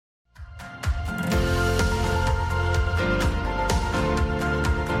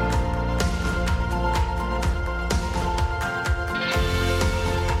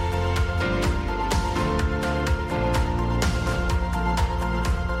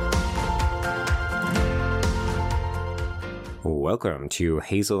Welcome to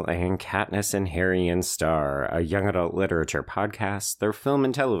Hazel and Katniss and Harry and Star, a young adult literature podcast, their film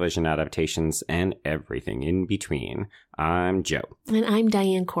and television adaptations, and everything in between. I'm Joe. And I'm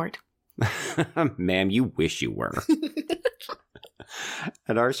Diane Court. Ma'am, you wish you were.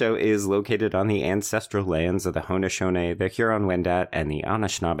 And our show is located on the ancestral lands of the Haudenosaunee, the Huron-Wendat, and the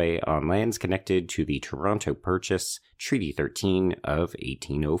Anishinaabe on lands connected to the Toronto Purchase, Treaty 13 of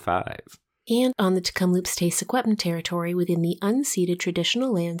 1805. And on the Tecumloops-Tay Secwepemc territory within the unceded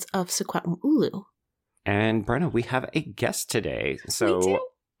traditional lands of Secwepemc-Ulu. And Brenna, we have a guest today. So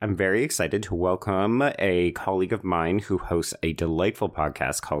I'm very excited to welcome a colleague of mine who hosts a delightful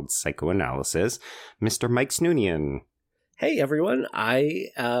podcast called Psychoanalysis, Mr. Mike Snoonian. Hey everyone, I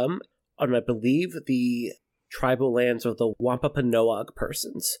am on, I believe, the tribal lands of the Wampanoag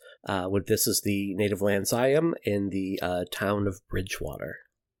persons. This is the native lands I am in the town of Bridgewater.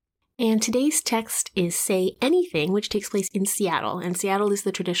 And today's text is Say Anything, which takes place in Seattle. And Seattle is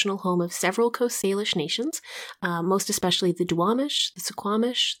the traditional home of several Coast Salish nations, most especially the Duwamish, the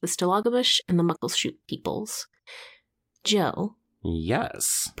Suquamish, the Stillaguamish, and the Muckleshoot peoples. Joe.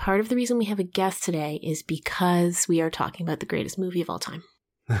 Yes. Part of the reason we have a guest today is because we are talking about the greatest movie of all time.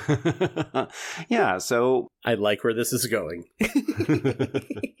 Yeah, so I like where this is going.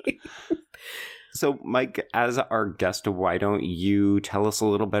 So, Mike, as our guest, why don't you tell us a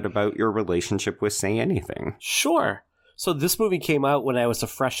little bit about your relationship with Say Anything? Sure. So this movie came out when I was a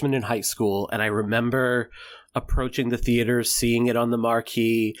freshman in high school, and I remember approaching the theaters, seeing it on the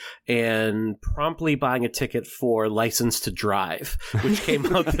marquee, and promptly buying a ticket for License to Drive, which came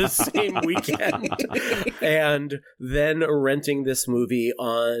out the same weekend. And then renting this movie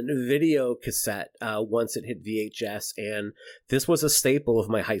on video cassette once it hit VHS. And this was a staple of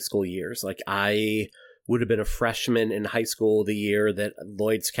my high school years. Like, I would have been a freshman in high school the year that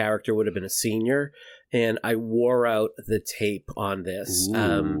Lloyd's character would have been a senior. And I wore out the tape on this.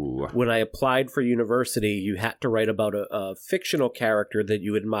 When I applied for university, you had to write about a fictional character that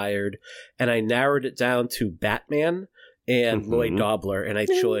you admired. And I narrowed it down to Batman and Lloyd Dobler. And I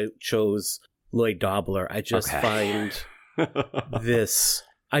chose Lloyd Dobler. I just find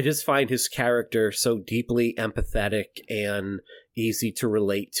his character so deeply empathetic and easy to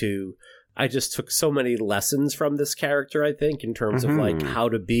relate to. I just took so many lessons from this character, I think, in terms of like how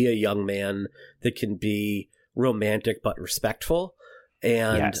to be a young man that can be romantic but respectful.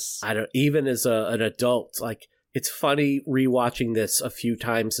 And even as an adult, like, it's funny rewatching this a few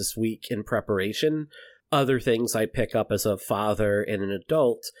times this week in preparation. Other things I pick up as a father and an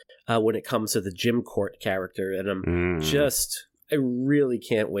adult when it comes to the Jim Court character. And I really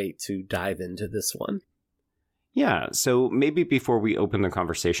can't wait to dive into this one. Yeah, so maybe before we open the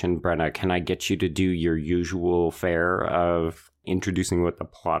conversation, Brenna, can I get you to do your usual fare of introducing what the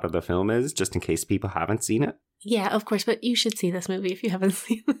plot of the film is, just in case people haven't seen it? Yeah, of course, but you should see this movie if you haven't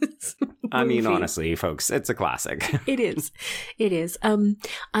seen this movie. I mean, honestly, folks, it's a classic. It is. It is. And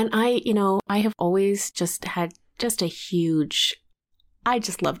I have always just had just a huge... I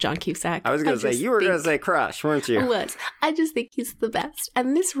just love John Cusack. I was going to say, you were going to say crush, weren't you? I was. I just think he's the best.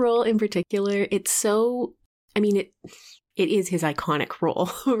 And this role in particular, it's so... I mean, it is his iconic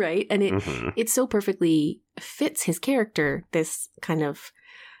role, right? And it so perfectly fits his character, this kind of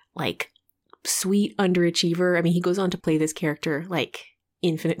like sweet underachiever. I mean, he goes on to play this character like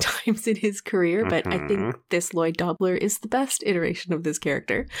infinite times in his career, but I think this Lloyd Dobler is the best iteration of this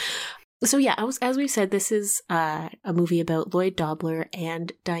character. So yeah, as we've said, this is a movie about Lloyd Dobler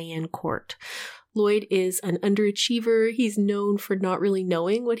and Diane Court. Lloyd is an underachiever. He's known for not really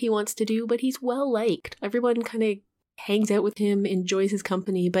knowing what he wants to do, but he's well liked. Everyone kind of hangs out with him, enjoys his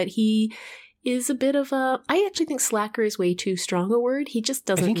company, but he is a bit of a... I actually think slacker is way too strong a word. He just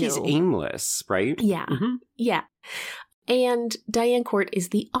doesn't know. I think he's aimless, right? Yeah. Yeah. And Diane Court is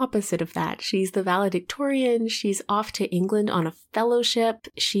the opposite of that. She's the valedictorian. She's off to England on a fellowship.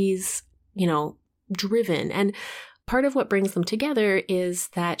 She's, driven. And part of what brings them together is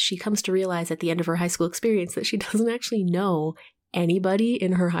that she comes to realize at the end of her high school experience that she doesn't actually know anybody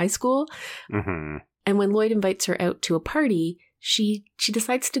in her high school. And when Lloyd invites her out to a party, she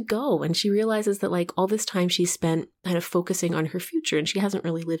decides to go, and she realizes that like all this time she's spent kind of focusing on her future, and she hasn't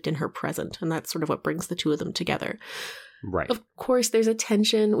really lived in her present. And that's sort of what brings the two of them together. Right. Of course, there's a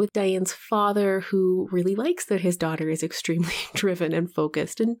tension with Diane's father, who really likes that his daughter is extremely driven and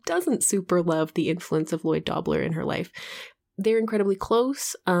focused and doesn't super love the influence of Lloyd Dobler in her life. They're incredibly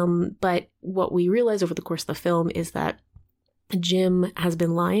close, but what we realize over the course of the film is that Jim has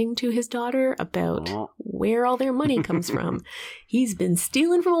been lying to his daughter about where all their money comes from. He's been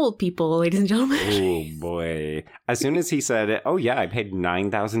stealing from old people, ladies and gentlemen. Oh, boy. As soon as he said, oh, yeah, I paid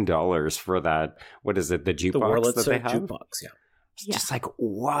 $9,000 for that, what is it, the jukebox that they have? Jukebox, yeah. It's just like,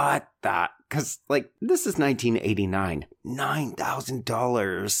 what the? Because, like, this is 1989.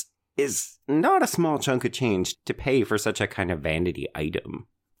 $9,000 is not a small chunk of change to pay for such a kind of vanity item.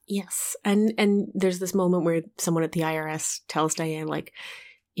 Yes. And there's this moment where someone at the IRS tells Diane, like,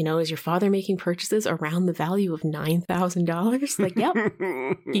 you know, is your father making purchases around the value of $9,000? Like, yep,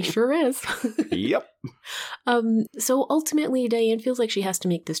 he sure is. Yep. So ultimately, Diane feels like she has to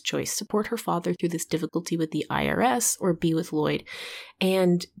make this choice, support her father through this difficulty with the IRS or be with Lloyd.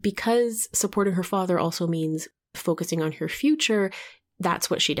 And because supporting her father also means focusing on her future, that's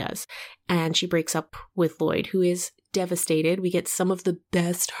what she does. And she breaks up with Lloyd, who is devastated. We get some of the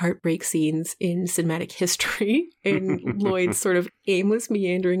best heartbreak scenes in cinematic history in Lloyd's sort of aimless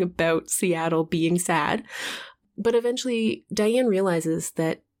meandering about Seattle being sad. But eventually, Diane realizes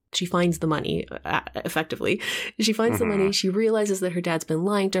that she finds the money, effectively. She finds the money. She realizes that her dad's been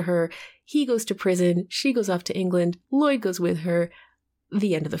lying to her. He goes to prison. She goes off to England. Lloyd goes with her.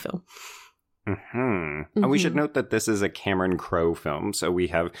 The end of the film. And we should note that this is a Cameron Crowe film. So we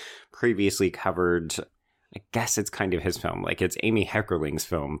have previously covered, I guess it's kind of his film. Like, it's Amy Heckerling's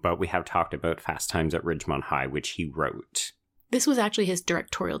film, but we have talked about Fast Times at Ridgemont High, which he wrote. This was actually his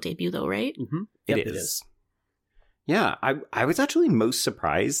directorial debut, though, right? Yep, it is. Yeah, I was actually most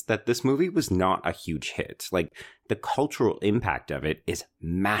surprised that this movie was not a huge hit. Like, the cultural impact of it is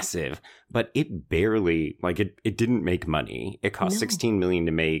massive, but it barely, like, it didn't make money. It cost $16 million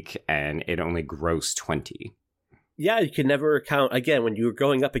to make, and it only grossed 20. Yeah, you can never account, again, when you were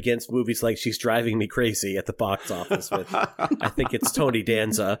going up against movies like She's Driving Me Crazy at the box office with, I think it's Tony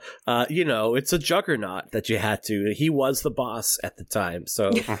Danza, you know, it's a juggernaut that you had to. He was the boss at the time,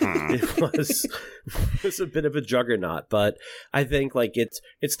 so it was a bit of a juggernaut. But I think, like, it's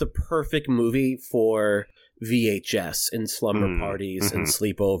the perfect movie for VHS and slumber parties and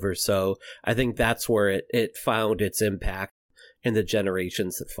sleepovers. So I think that's where it found its impact in the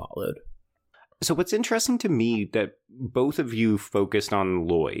generations that followed. So what's interesting to me that both of you focused on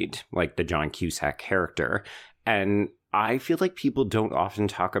Lloyd, like the John Cusack character, and I feel like people don't often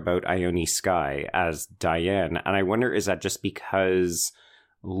talk about Ione Skye as Diane, and I wonder, is that just because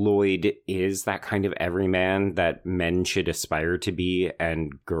Lloyd is that kind of everyman that men should aspire to be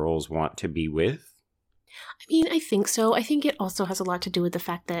and girls want to be with? I mean, I think so. I think it also has a lot to do with the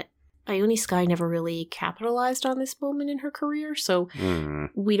fact that Ione Skye never really capitalized on this moment in her career, so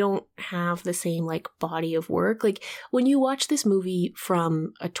we don't have the same, like, body of work. Like, when you watch this movie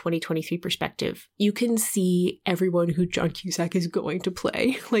from a 2023 perspective, you can see everyone who John Cusack is going to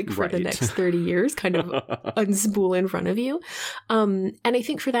play, like, for the next 30 years, kind of unspool in front of you. And I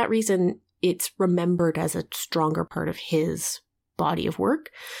think for that reason, it's remembered as a stronger part of his body of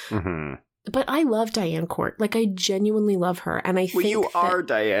work. But I love Diane Court. Like, I genuinely love her. And I think you are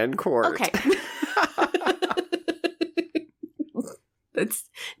Diane Court. Okay. That's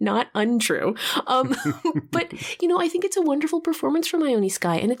not untrue. But, you know, I think it's a wonderful performance from Ione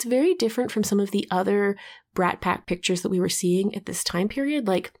Skye. And it's very different from some of the other Brat Pack pictures that we were seeing at this time period.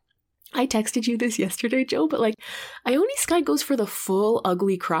 Like, I texted you this yesterday, Joe, but, like, Ione Skye goes for the full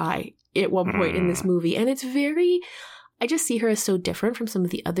ugly cry at one point in this movie. And it's very... I just see her as so different from some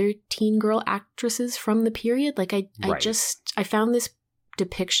of the other teen girl actresses from the period. Like, I found this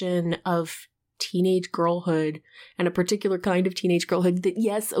depiction of teenage girlhood and a particular kind of teenage girlhood that,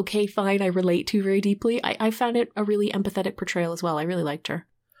 yes, okay, fine, I relate to very deeply. I found it a really empathetic portrayal as well. I really liked her.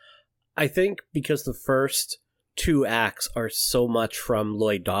 I think because the first two acts are so much from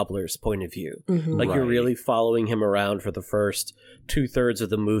Lloyd Dobler's point of view. Like, you're really following him around for the first 2/3 of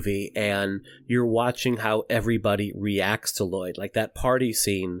the movie, and you're watching how everybody reacts to Lloyd. Like, that party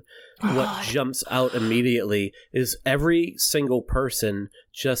scene, what jumps out immediately is every single person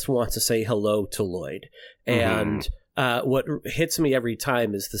just wants to say hello to Lloyd. And what hits me every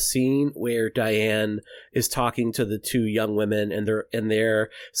time is the scene where Diane is talking to the two young women, and they're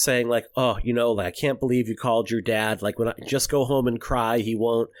saying, like, oh, you know, like, I can't believe you called your dad. Like, when I just go home and cry,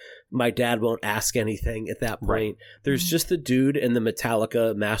 my dad won't ask anything at that point. There's just the dude in the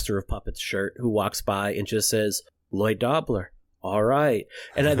Metallica Master of Puppets shirt who walks by and just says, Lloyd Dobler. All right.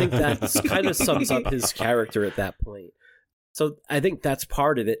 And I think that kind of sums up his character at that point. So I think that's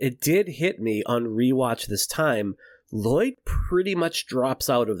part of it. It did hit me on rewatch this time. Lloyd pretty much drops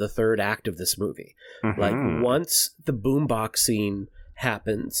out of the third act of this movie. Like, once the boombox scene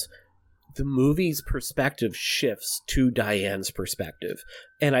happens, the movie's perspective shifts to Diane's perspective.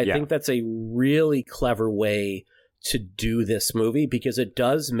 And I think that's a really clever way to do this movie, because it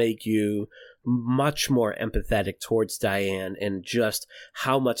does make you much more empathetic towards Diane and just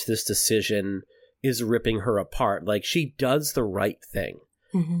how much this decision is ripping her apart. Like, she does the right thing.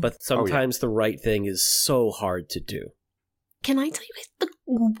 But sometimes the right thing is so hard to do. Can I tell you the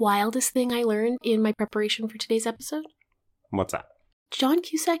wildest thing I learned in my preparation for today's episode? What's that? John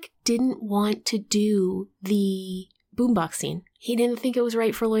Cusack didn't want to do the boombox scene. He didn't think it was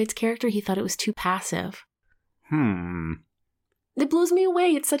right for Lloyd's character. He thought it was too passive. It blows me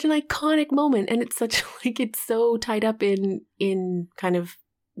away. It's such an iconic moment, and it's such it's so tied up in kind of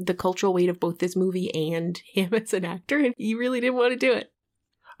the cultural weight of both this movie and him as an actor, and he really didn't want to do it.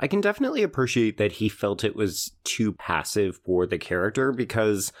 I can definitely appreciate that he felt it was too passive for the character,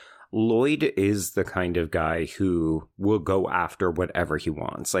 because Lloyd is the kind of guy who will go after whatever he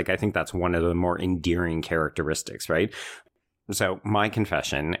wants. Like, I think that's one of the more endearing characteristics, right? So my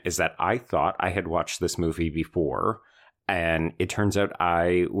confession is that I thought I had watched this movie before, and it turns out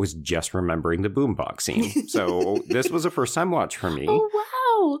I was just remembering the boombox scene. So this was a first-time watch for me. Oh,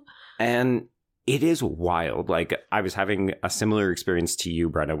 wow. And it is wild. Like, I was having a similar experience to you,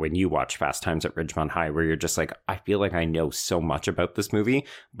 Brenna, when you watch Fast Times at Ridgemont High, where you're just like, I feel like I know so much about this movie,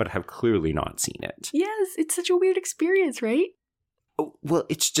 but have clearly not seen it. Yes, it's such a weird experience, right? Oh, well,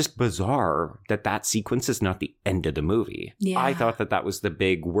 it's just bizarre that sequence is not the end of the movie. Yeah. I thought that was the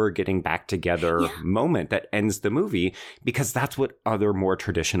big we're getting back together moment that ends the movie, because that's what other more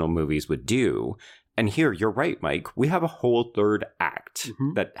traditional movies would do. And here, you're right, Mike. We have a whole third act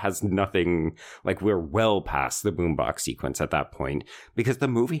that has nothing, like, we're well past the boombox sequence at that point, because the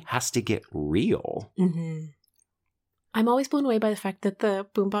movie has to get real. Mm-hmm. I'm always blown away by the fact that the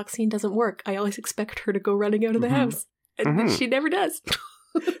boombox scene doesn't work. I always expect her to go running out of the house, and she never does.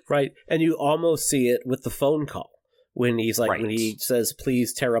 Right. And you almost see it with the phone call. When he's like, right. When he says,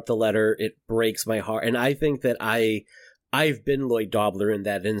 please tear up the letter, it breaks my heart. And I think that I've been Lloyd Dobler in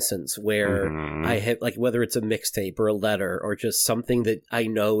that instance where I have, like, whether it's a mixtape or a letter or just something that I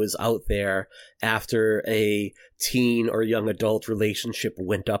know is out there after a teen or young adult relationship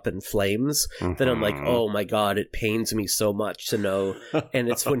went up in flames, then I'm like, oh my God, it pains me so much to know. And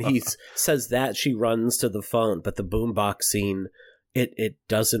it's when he says that, she runs to the phone, but the boombox scene, it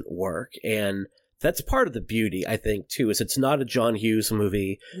doesn't work. And that's part of the beauty, I think, too, is it's not a John Hughes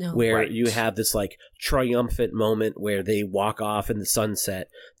movie where you have this, like, triumphant moment where they walk off in the sunset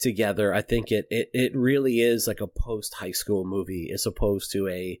together. I think it really is like a post-high school movie as opposed to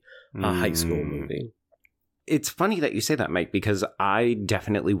a high school movie. It's funny that you say that, Mike, because I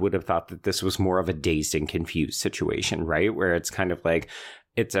definitely would have thought that this was more of a dazed and confused situation, right? Where it's kind of like,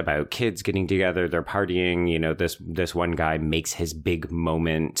 it's about kids getting together, they're partying, you know, this one guy makes his big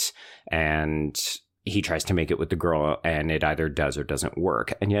moment and he tries to make it with the girl and it either does or doesn't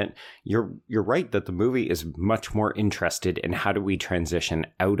work. And yet you're right that the movie is much more interested in how do we transition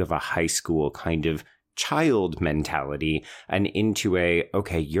out of a high school kind of child mentality and into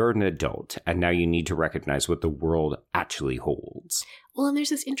okay, you're an adult and now you need to recognize what the world actually holds. Well, and there's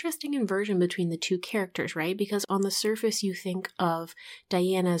this interesting inversion between the two characters, right? Because on the surface, you think of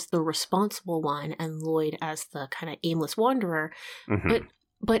Diane as the responsible one and Lloyd as the kind of aimless wanderer.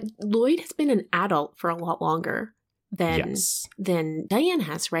 But Lloyd has been an adult for a lot longer than Diane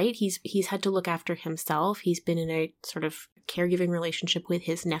has, right? He's had to look after himself. He's been in a sort of caregiving relationship with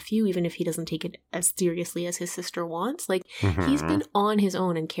his nephew, even if he doesn't take it as seriously as his sister wants. Like, he's been on his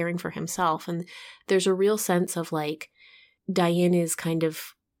own and caring for himself. And there's a real sense of, like, Diane is kind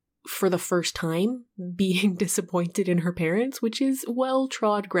of, for the first time, being disappointed in her parents, which is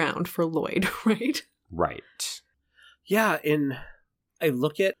well-trod ground for Lloyd, right? Right. Yeah, and I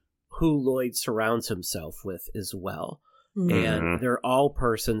look at who Lloyd surrounds himself with as well. And they're all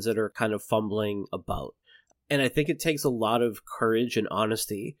persons that are kind of fumbling about. And I think it takes a lot of courage and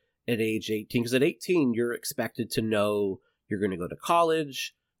honesty at age 18, because at 18, you're expected to know you're going to go to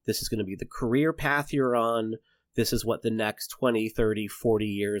college. This is going to be the career path you're on. This is what the next 20, 30, 40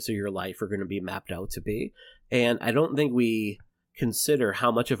 years of your life are going to be mapped out to be. And I don't think we consider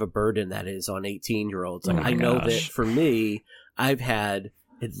how much of a burden that is on 18-year-olds. Like, I know that for me, I've had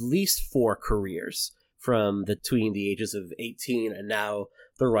at least 4 careers from between the ages of 18 and now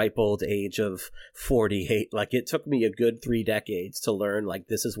the ripe old age of 48. Like, it took me a good 3 decades to learn, like,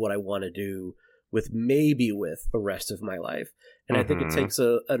 this is what I want to do with the rest of my life. And I think it takes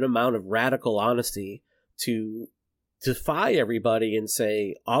an amount of radical honesty to defy everybody and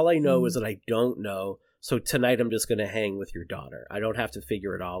say, all I know is that I don't know. So tonight I'm just going to hang with your daughter. I don't have to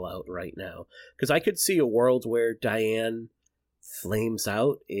figure it all out right now. Because I could see a world where Diane flames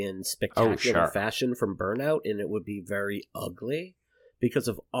out in spectacular fashion from burnout, and it would be very ugly because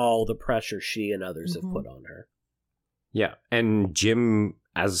of all the pressure she and others have put on her. Yeah, and Jim,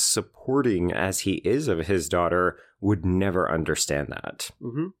 as supporting as he is of his daughter, would never understand that.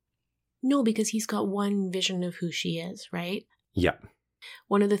 No, because he's got one vision of who she is, right? Yeah.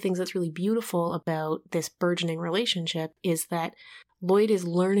 one of the things that's really beautiful about this burgeoning relationship is that Lloyd is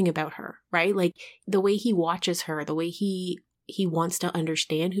learning about her, right? Like the way he watches her, the way he wants to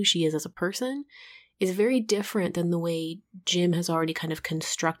understand who she is as a person is very different than the way Jim has already kind of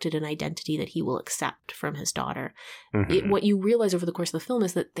constructed an identity that he will accept from his daughter. What you realize over the course of the film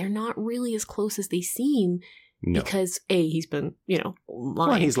is that they're not really as close as they seem. No. Because A, he's been, lying.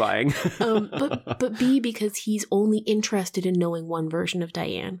 Well, he's lying. but B, because he's only interested in knowing one version of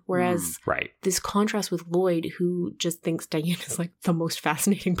Diane. Whereas this contrast with Lloyd, who just thinks Diane is like the most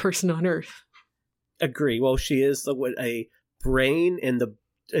fascinating person on earth. Agree. Well, she is a brain in the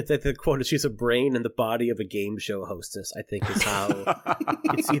quote is she's a brain in the body of a game show hostess, I think is how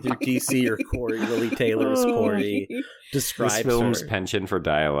it's either DC or Corey, Lily Taylor's Corey describes this film's her. penchant for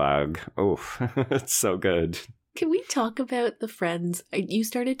dialogue. Oh, it's so good. Can we talk about the friends? You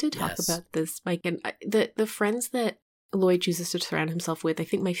started to talk about this, Mike, and the friends that Lloyd chooses to surround himself with. I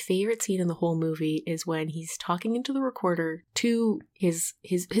think my favorite scene in the whole movie is when he's talking into the recorder to his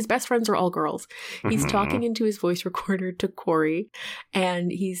best friends are all girls. He's talking into his voice recorder to Corey,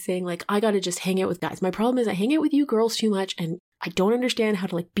 and he's saying like, I gotta just hang out with guys. My problem is I hang out with you girls too much, and I don't understand how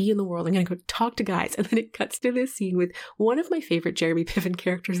to like be in the world. I'm going to go talk to guys. And then it cuts to this scene with one of my favorite Jeremy Piven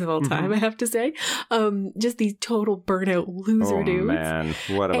characters of all time, I have to say. Just these total burnout loser dudes. Oh man,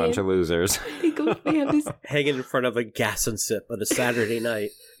 what a bunch of losers. They have this hanging in front of a gas and sip on a Saturday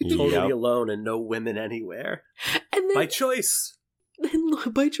night, totally alone and no women anywhere. And then, by choice.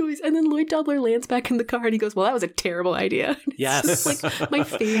 By choice. And then Lloyd Dobler lands back in the car and he goes, well, that was a terrible idea. Yes. Like my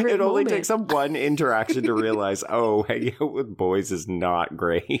favorite It only moment. takes one interaction to realize, oh, hanging out with boys is not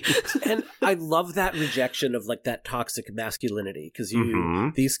great. And I love that rejection of like that toxic masculinity because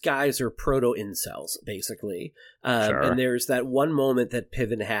these guys are proto-incels, basically. And there's that one moment that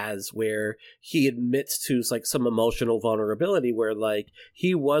Piven has where he admits to like some emotional vulnerability where like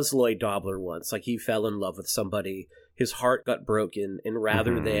he was Lloyd Dobler once. Like he fell in love with somebody. His heart got broken, and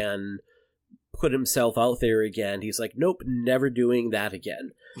rather than put himself out there again, he's like, nope, never doing that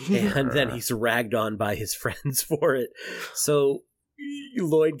again. And then he's ragged on by his friends for it. So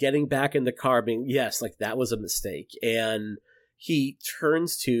Lloyd getting back in the car being, yes, like that was a mistake. And he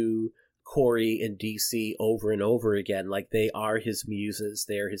turns to Corey and DC over and over again, like they are his muses,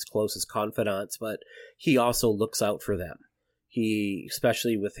 they're his closest confidants, but he also looks out for them. He,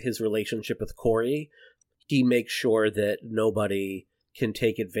 especially with his relationship with Corey, he makes sure that nobody can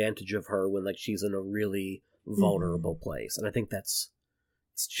take advantage of her when like she's in a really vulnerable place. And I think it's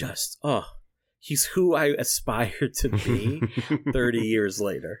just, he's who I aspire to be 30 years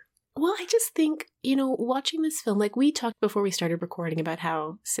later. Well, I just think, watching this film, like we talked before we started recording about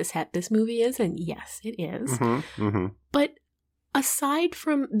how cishet this movie is, and yes, it is. But aside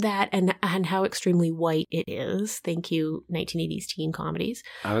from that and how extremely white it is, thank you, 1980s teen comedies.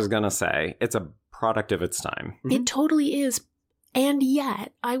 I was going to say, it's a product of its time. It totally is. And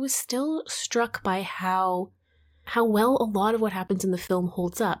yet, I was still struck by how well a lot of what happens in the film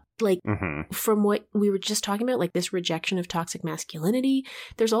holds up. Like, from what we were just talking about, like this rejection of toxic masculinity.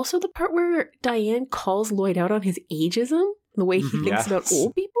 There's also the part where Diane calls Lloyd out on his ageism, the way he thinks about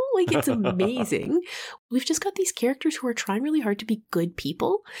old people. Like, it's amazing. We've just got these characters who are trying really hard to be good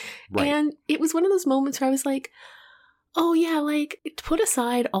people. Right. And it was one of those moments where I was like, oh yeah, like put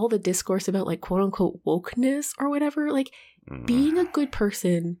aside all the discourse about like quote unquote wokeness or whatever, like being a good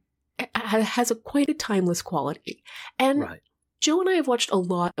person has quite a timeless quality. And Joe and I have watched a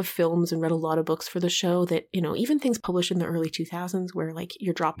lot of films and read a lot of books for the show that, even things published in the early 2000s where like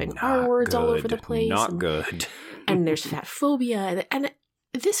you're dropping R words all over the place. Not good. And there's fat phobia. And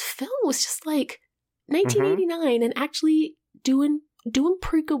this film was just like 1989 and actually doing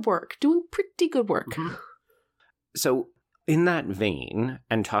pretty good work. So in that vein,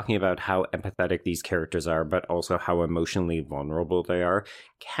 and talking about how empathetic these characters are, but also how emotionally vulnerable they are,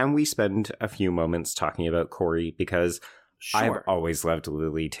 can we spend a few moments talking about Corey? Because I've always loved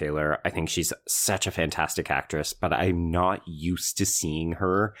Lily Taylor. I think she's such a fantastic actress, but I'm not used to seeing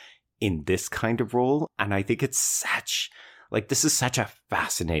her in this kind of role. And I think it's this is such a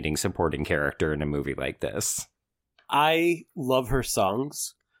fascinating supporting character in a movie like this. I love her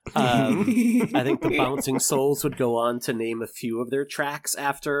songs. I think the Bouncing Souls would go on to name a few of their tracks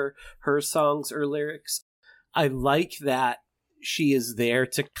after her songs or lyrics. I like that she is there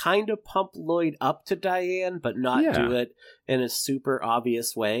to kind of pump Lloyd up to Diane, but not do it in a super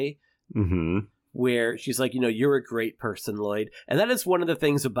obvious way. Where she's like, you're a great person, Lloyd. And that is one of the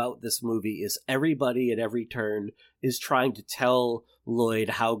things about this movie is everybody at every turn is trying to tell Lloyd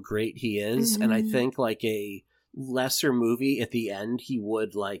how great he is. And I think like a lesser movie at the end, he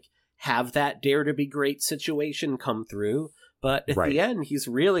would like have that dare to be great situation come through. But at the end, he's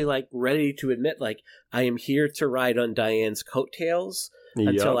really like ready to admit, like, I am here to ride on Diane's coattails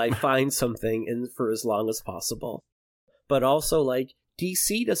until I find something for as long as possible. But also, like,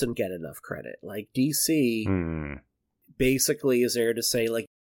 DC doesn't get enough credit. Like, DC basically is there to say, like,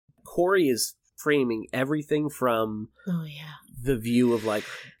 Corey is framing everything from the view of, like,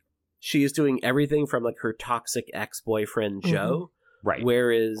 she is doing everything from, like, her toxic ex-boyfriend, Joe. Right.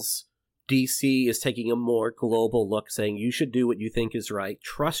 Whereas DC is taking a more global look, saying you should do what you think is right.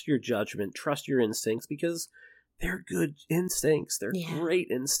 Trust your judgment. Trust your instincts, because they're good instincts. They're great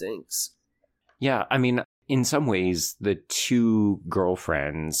instincts. Yeah, I mean, in some ways, the two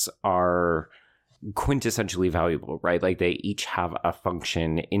girlfriends are quintessentially valuable, right? Like, they each have a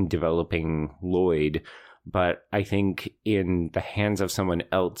function in developing Lloyd. But I think in the hands of someone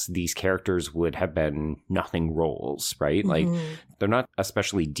else, these characters would have been nothing roles, right? Like, they're not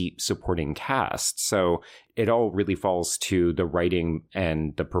especially deep supporting cast. So it all really falls to the writing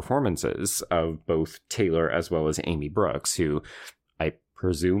and the performances of both Taylor as well as Amy Brooks, who I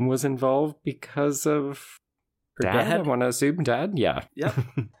presume was involved because of her dad. I want to assume dad. Yeah. Yep.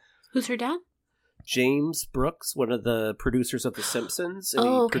 Who's her dad? James Brooks, one of the producers of The Simpsons, and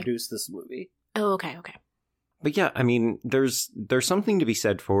he produced this movie. Oh, okay. But yeah, I mean, there's something to be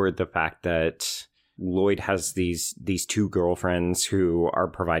said for the fact that Lloyd has these two girlfriends who are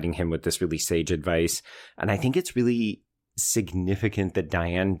providing him with this really sage advice. And I think it's really significant that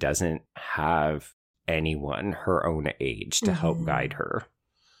Diane doesn't have anyone her own age to help guide her.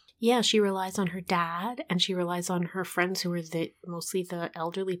 Yeah, she relies on her dad, and she relies on her friends who are mostly the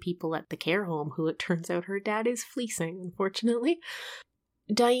elderly people at the care home, who it turns out her dad is fleecing, unfortunately.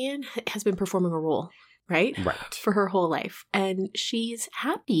 Diane has been performing a role. Right? For her whole life. And she's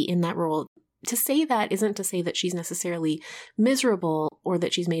happy in that role. To say that isn't to say that she's necessarily miserable or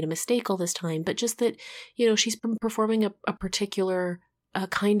that she's made a mistake all this time, but just that, you know, she's been performing a particular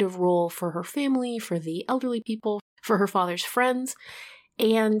kind of role for her family, for the elderly people, for her father's friends.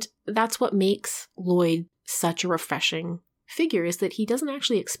 And that's what makes Lloyd such a refreshing figure, is that he doesn't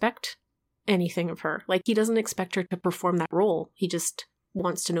actually expect anything of her. Like, he doesn't expect her to perform that role. He just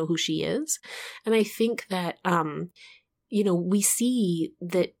wants to know who she is. And I think that, you know, we see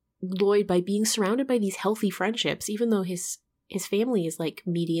that Lloyd, by being surrounded by these healthy friendships, even though his family is like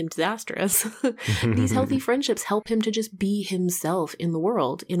medium disastrous, these healthy friendships help him to just be himself in the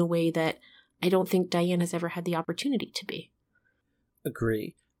world in a way that I don't think Diane has ever had the opportunity to be.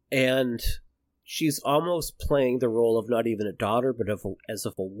 Agree. And she's almost playing the role of not even a daughter, but as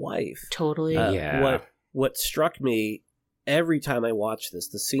of a wife. Totally. What struck me every time I watch this,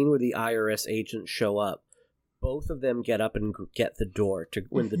 the scene where the IRS agents show up, both of them get up and get the door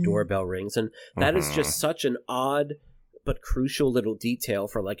when the doorbell rings. And that is just such an odd but crucial little detail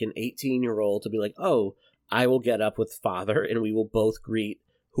for like an 18-year-old to be like, oh, I will get up with father and we will both greet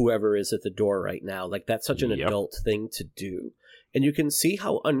whoever is at the door right now. Like, that's such an adult thing to do. And you can see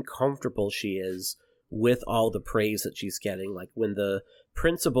how uncomfortable she is with all the praise that she's getting. Like, when the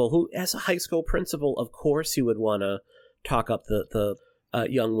principal, who as a high school principal, of course you would want to talk up the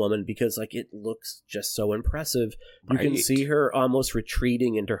young woman because, like, it looks just so impressive. You can see her almost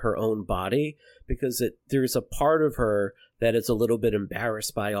retreating into her own body because there's a part of her that is a little bit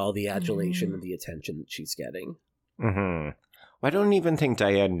embarrassed by all the adulation and the attention that she's getting. I don't even think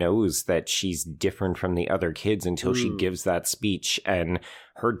Diane knows that she's different from the other kids until she gives that speech, and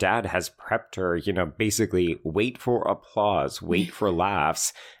her dad has prepped her, you know, basically wait for applause, wait for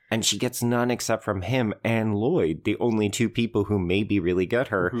laughs, and she gets none except from him and Lloyd, the only two people who maybe really get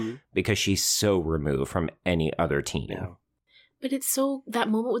her because she's so removed from any other teen. Yeah. But it's that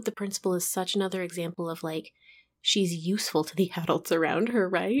moment with the principal is such another example of, like, she's useful to the adults around her,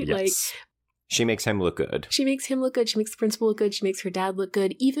 right? Yes. Like, she makes him look good. She makes him look good. She makes the principal look good. She makes her dad look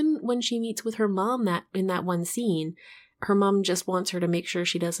good. Even when she meets with her mom in that one scene, her mom just wants her to make sure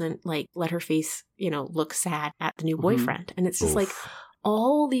she doesn't, like, let her face, you know, look sad at the new boyfriend. And it's just like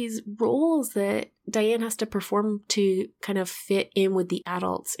all these roles that Diane has to perform to kind of fit in with the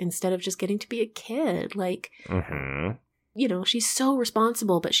adults instead of just getting to be a kid. Like, you know, she's so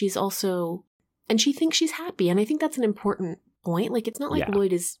responsible, but she's also, and she thinks she's happy. And I think that's an important point. Like, it's not like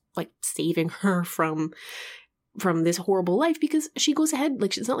Lloyd is, like, saving her from this horrible life, because she goes ahead.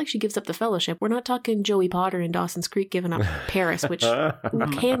 Like, it's not like she gives up the fellowship. We're not talking Joey Potter and Dawson's Creek giving up Paris, which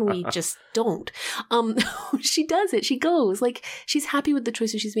we just don't. She does it. She goes. Like, she's happy with the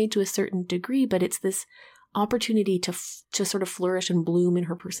choices she's made to a certain degree, but it's this opportunity to sort of flourish and bloom in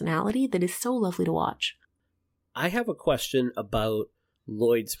her personality that is so lovely to watch. I have a question about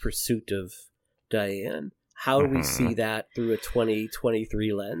Lloyd's pursuit of Diane. How do we see that through a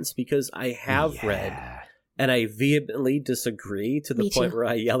 2023 lens? Because I have read And I vehemently disagree to the point where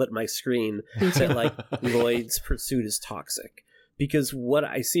I yell at my screen that, like, Lloyd's pursuit is toxic. Because what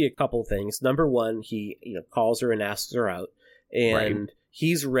I see a couple things. Number one, he calls her and asks her out. And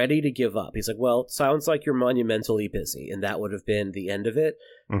he's ready to give up. He's like, well, it sounds like you're monumentally busy. And that would have been the end of it.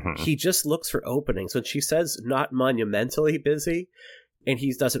 Mm-hmm. He just looks for openings. When she says not monumentally busy, and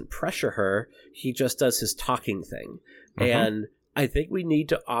he doesn't pressure her, he just does his talking thing. Mm-hmm. And I think we need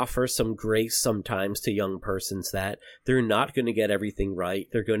to offer some grace sometimes to young persons that they're not going to get everything right.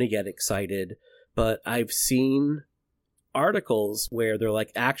 They're going to get excited. But I've seen articles where they're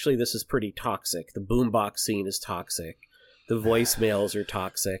like, actually, this is pretty toxic. The boombox scene is toxic. The voicemails are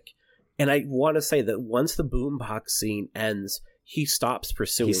toxic. And I want to say that once the boombox scene ends, he stops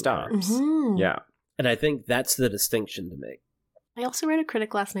pursuing He stops. Mm-hmm. Yeah. And I think that's the distinction to make. I also read a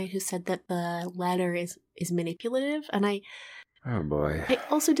critic last night who said that the letter is manipulative. And Oh, boy. I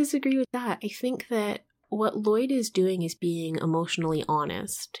also disagree with that. I think that what Lloyd is doing is being emotionally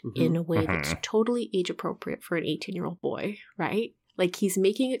honest in a way that's totally age appropriate for an 18-year-old boy, right? Like, he's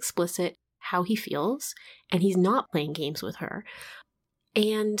making explicit how he feels, and he's not playing games with her.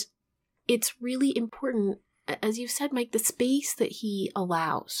 And it's really important, as you've said, Mike, the space that he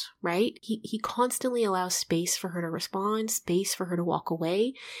allows, right? He constantly allows space for her to respond, space for her to walk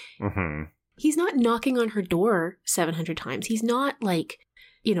away. Mm-hmm. He's not knocking on her door 700 times. He's not, like,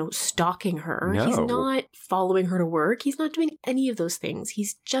 stalking her. No. He's not following her to work. He's not doing any of those things.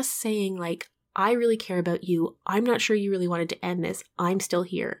 He's just saying, like, I really care about you. I'm not sure you really wanted to end this. I'm still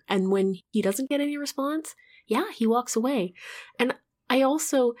here. And when he doesn't get any response, he walks away. And I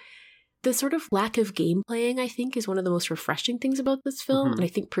also, the sort of lack of game playing, I think, is one of the most refreshing things about this film. Mm-hmm. And I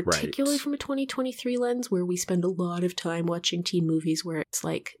think particularly from a 2023 lens, where we spend a lot of time watching teen movies where it's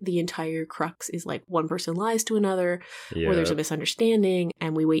like the entire crux is like one person lies to another, or there's a misunderstanding,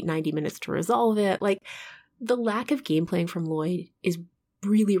 and we wait 90 minutes to resolve it. Like, the lack of game playing from Lloyd is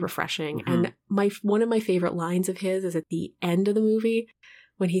really refreshing. Mm-hmm. And one of my favorite lines of his is at the end of the movie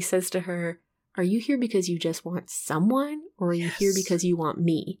when he says to her, "Are you here because you just want someone, or are you here because you want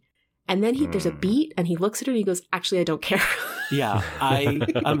me?" And then there's a beat, and he looks at her and he goes, "Actually, I don't care." Yeah,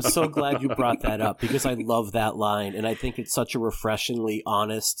 I'm so glad you brought that up, because I love that line. And I think it's such a refreshingly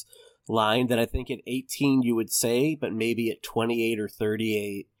honest line that I think at 18 you would say, but maybe at 28 or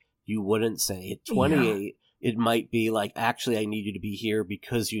 38 you wouldn't say. At 28, it might be like, actually, I need you to be here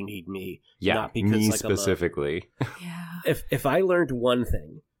because you need me. Yeah, not because, me like, specifically. If I learned one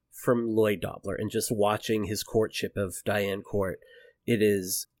thing from Lloyd Dobler and just watching his courtship of Diane Court, it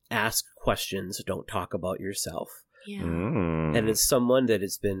is ask questions, don't talk about yourself. Yeah. And as someone that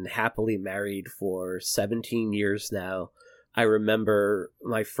has been happily married for 17 years now, I remember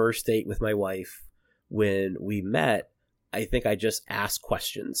my first date with my wife. When we met, I think I just asked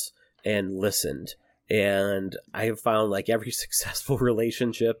questions and listened. And I have found, like, every successful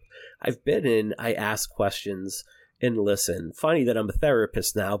relationship I've been in, I ask questions and listen. Funny that I'm a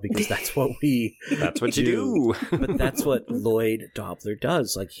therapist now, because that's what that's what you do. But that's what Lloyd Dobler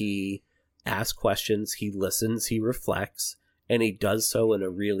does. Like, he asks questions, he listens, he reflects, and he does so in a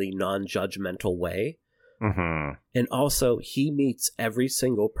really non-judgmental way. Mm-hmm. And also, he meets every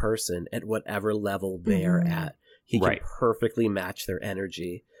single person at whatever level they're at. He can perfectly match their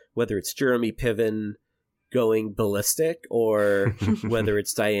energy, whether it's Jeremy Piven going ballistic, or whether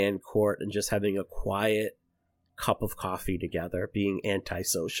it's Diane Court and just having a quiet cup of coffee together, being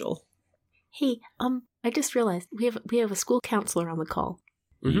antisocial. Hey, I just realized we have a school counselor on the call.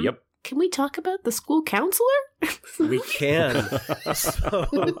 Mm-hmm. Yep. Can we talk about the school counselor? We can.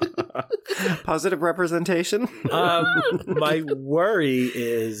 Positive representation? My worry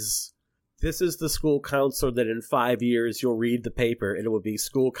is this is the school counselor that in 5 years you'll read the paper and it will be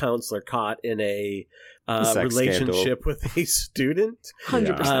school counselor caught in a relationship with a student.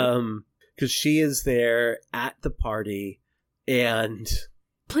 100%. Because she is there at the party and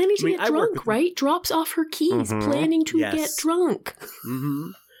planning to get drunk, right? Drops off her keys, planning to get drunk.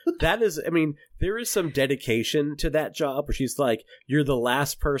 Mm-hmm. That is, there is some dedication to that job where she's like, "You're the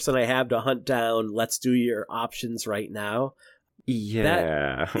last person I have to hunt down. Let's do your options right now."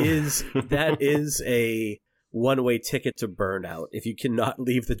 Yeah. That is a one-way ticket to burnout. If you cannot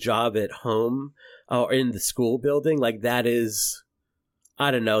leave the job at home or in the school building, like, that is, I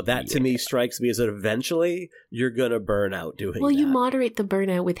don't know, that to me strikes me as that eventually you're going to burn out doing that. Well, you moderate the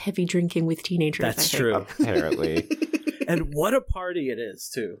burnout with heavy drinking with teenagers. That's true. Apparently. And what a party it is,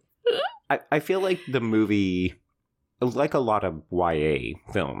 too. I feel like the movie, like a lot of YA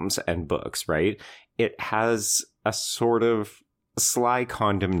films and books, right? It has a sort of sly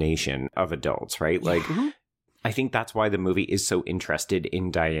condemnation of adults, right? Like, I think that's why the movie is so interested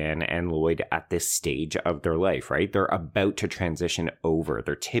in Diane and Lloyd at this stage of their life, right? They're about to transition over.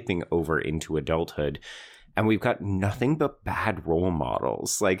 They're tipping over into adulthood. And we've got nothing but bad role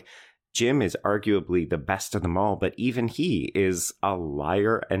models. Like, Jim is arguably the best of them all, but even he is a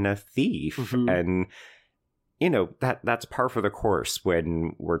liar and a thief. Mm-hmm. And, you know, that's par for the course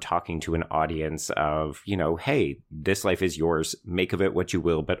when we're talking to an audience of, you know, hey, this life is yours. Make of it what you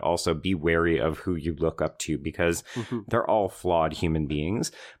will, but also be wary of who you look up to, because they're all flawed human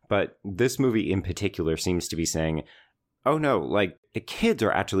beings. But this movie in particular seems to be saying, oh no, like, the kids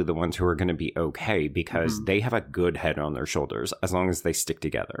are actually the ones who are going to be okay because they have a good head on their shoulders as long as they stick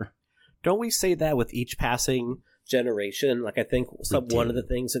together. Don't we say that with each passing generation? Like, I think one of the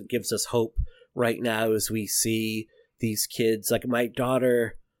things that gives us hope right now is we see these kids. Like, my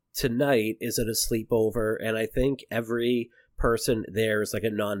daughter tonight is at a sleepover, and I think every person there is like a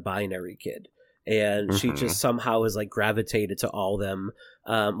non-binary kid. And she just somehow has like gravitated to all them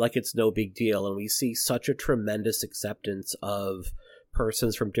like it's no big deal. And we see such a tremendous acceptance of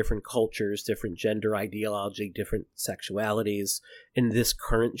persons from different cultures, different gender ideology, different sexualities in this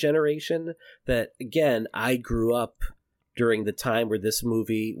current generation that, again, I grew up during the time where this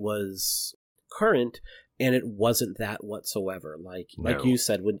movie was current, and it wasn't that whatsoever. Like you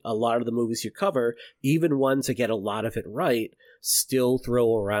said, when a lot of the movies you cover, even ones that get a lot of it right, still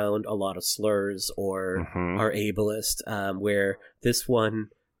throw around a lot of slurs or are ableist, where this one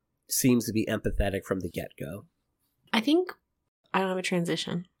seems to be empathetic from the get-go. I think I don't have a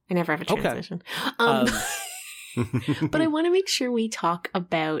transition. I never have a transition. But I want to make sure we talk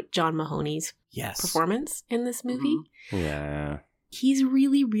about John Mahoney's performance in this movie. Yeah. He's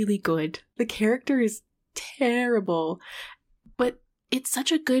really, really good. The character is terrible, but it's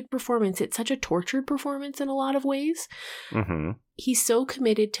such a good performance. It's such a tortured performance in a lot of ways. He's so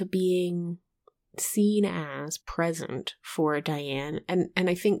committed to being seen as present for Diane. And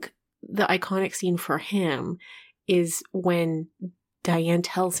I think the iconic scene for him is when Diane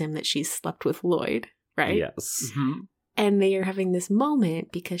tells him that she's slept with Lloyd, right? Yes. And they are having this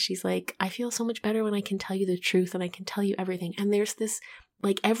moment because she's like, I feel so much better when I can tell you the truth and I can tell you everything. And there's this,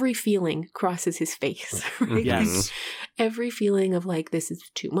 like, every feeling crosses his face, right? Yes. Every feeling of like, this is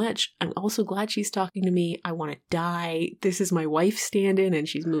too much. I'm also glad she's talking to me. I want to die. This is my wife stand-in and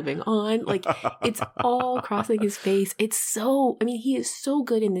she's moving on. Like, it's all crossing his face. It's so, I mean, he is so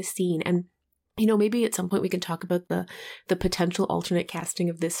good in this scene. And you know, maybe at some point we can talk about the potential alternate casting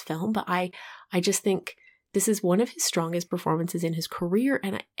of this film, but I just think this is one of his strongest performances in his career,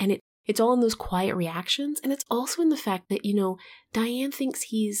 and it's all in those quiet reactions, and it's also in the fact that, you know, Diane thinks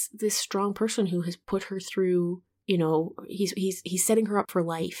he's this strong person who has put her through, you know, he's setting her up for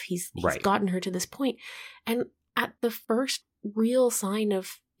life. He's gotten her to this point, and at the first real sign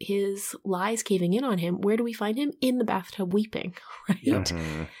of his lies caving in on him, where do we find him? In the bathtub weeping, right?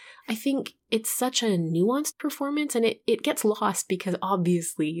 I think it's such a nuanced performance, and it gets lost because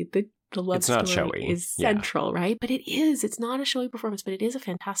obviously the love story is central, right? But it is. It's not a showy performance, but it is a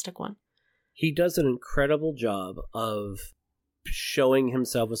fantastic one. He does an incredible job of showing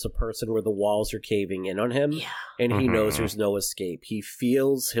himself as a person where the walls are caving in on him, and he knows there's no escape. He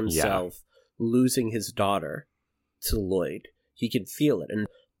feels himself losing his daughter to Lloyd. He can feel it. And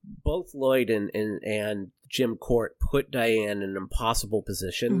both Lloyd and Jim Court put Diane in an impossible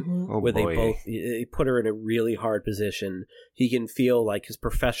position where they put her in a really hard position. He can feel like his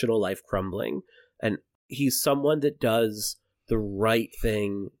professional life crumbling, and he's someone that does the right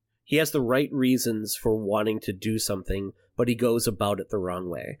thing. He has the right reasons for wanting to do something, but he goes about it the wrong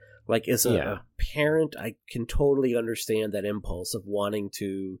way. Like, as a parent, I can totally understand that impulse of wanting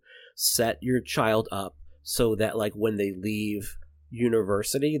to set your child up so that, like, when they leave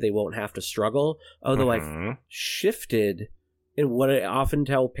university they won't have to struggle, although I've shifted in what I often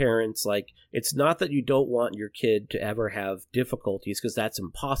tell parents. Like, it's not that you don't want your kid to ever have difficulties, because that's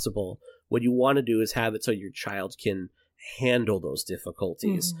impossible. What you want to do is have it so your child can handle those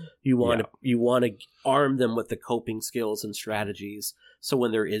difficulties. You want to arm them with the coping skills and strategies so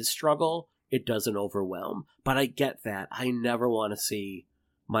when there is struggle, it doesn't overwhelm. But I get that. I never want to see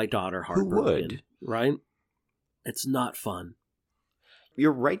my daughter heartbroken. Who would? Right? It's not fun.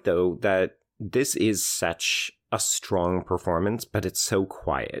 You're right, though, that this is such a strong performance, but it's so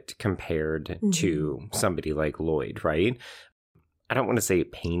quiet compared to somebody like Lloyd, right? I don't want to say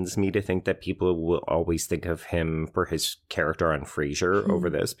it pains me to think that people will always think of him for his character on Frasier over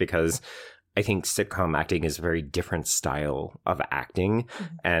this, because I think sitcom acting is a very different style of acting.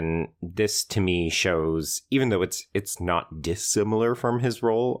 And this, to me, shows, even though it's not dissimilar from his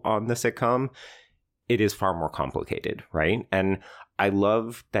role on the sitcom, it is far more complicated, right? And I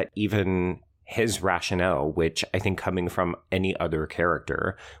love that even his rationale, which I think coming from any other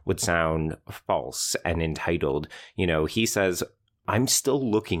character would sound false and entitled. You know, he says, I'm still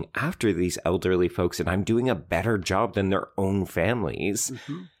looking after these elderly folks and I'm doing a better job than their own families.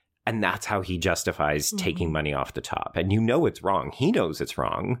 Mm-hmm. And that's how he justifies taking money off the top. And you know it's wrong. He knows it's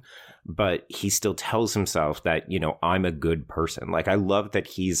wrong, but he still tells himself that, you know, I'm a good person. Like, I love that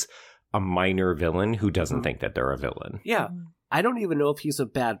he's a minor villain who doesn't think that they're a villain. Yeah. I don't even know if he's a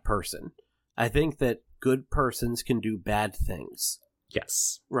bad person. I think that good persons can do bad things.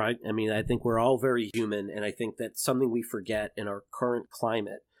 Yes. Right? I mean, I think we're all very human, and I think that's something we forget in our current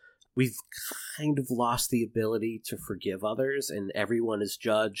climate. We've kind of lost the ability to forgive others, and everyone is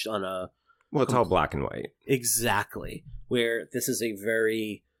judged on a... Well, it's all black and white. Exactly. Where this is a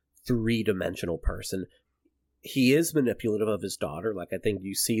very three-dimensional person. He is manipulative of his daughter. Like, I think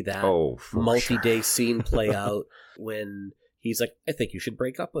you see that multi-day scene play out when he's like, I think you should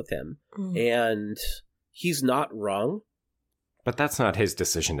break up with him. And he's not wrong. But that's not his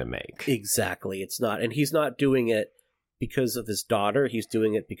decision to make. Exactly. It's not. And he's not doing it because of his daughter. He's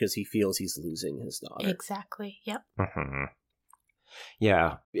doing it because he feels he's losing his daughter. Exactly. Yep. Mm-hmm.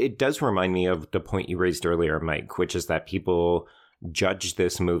 Yeah. It does remind me of the point you raised earlier, Mike, which is that people judge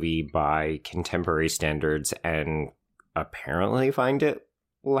this movie by contemporary standards and apparently find it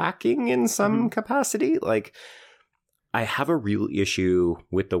lacking in some capacity. Like, I have a real issue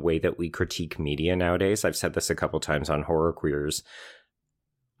with the way that we critique media nowadays. I've said this a couple times on Horror Queers.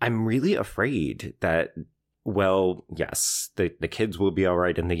 I'm really afraid that, well, yes, the kids will be all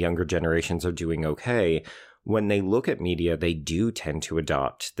right and the younger generations are doing okay. When they look at media, they do tend to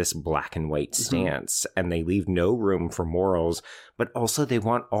adopt this black and white stance, and they leave no room for morals, but also they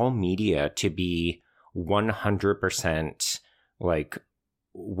want all media to be 100% like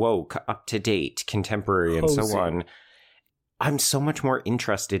woke, up to date, contemporary, and so on. I'm so much more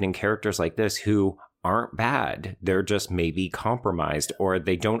interested in characters like this who aren't bad. They're just maybe compromised, or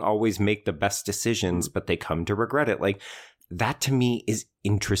they don't always make the best decisions, but they come to regret it. Like, that to me is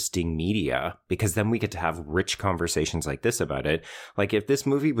interesting media, because then we get to have rich conversations like this about it. Like, if this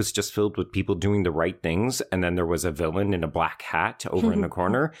movie was just filled with people doing the right things and then there was a villain in a black hat over in the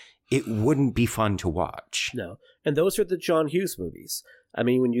corner, it wouldn't be fun to watch. No. And those are the John Hughes movies. I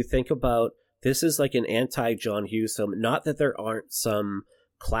mean, when you think about, this is like an anti-John Hughes film. Not that there aren't some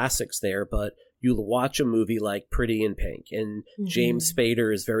classics there, but you watch a movie like Pretty in Pink, and James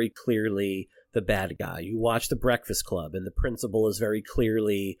Spader is very clearly the bad guy. You watch The Breakfast Club, and the principal is very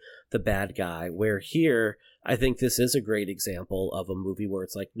clearly the bad guy. Where here, I think this is a great example of a movie where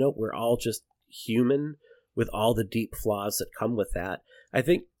it's like, nope, we're all just human with all the deep flaws that come with that. I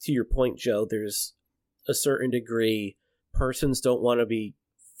think, to your point, Joe, there's a certain degree, persons don't want to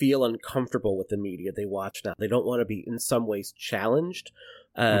feel uncomfortable with the media they watch now. They don't want to be in some ways challenged,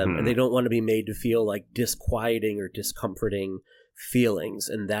 and they don't want to be made to feel like disquieting or discomforting feelings.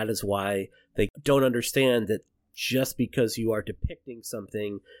 And that is why they don't understand that just because you are depicting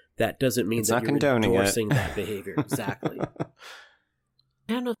something, that doesn't mean that you're endorsing that behavior. Exactly.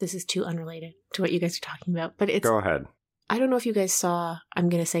 I don't know if this is too unrelated to what you guys are talking about, but it's... Go ahead. I don't know if you guys saw, I'm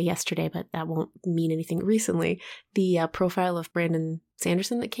going to say yesterday, but that won't mean anything recently, the profile of Brandon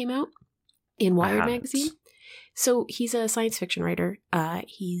Sanderson that came out in Wired magazine. So he's a science fiction writer.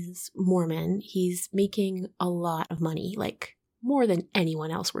 He's Mormon. He's making a lot of money, like more than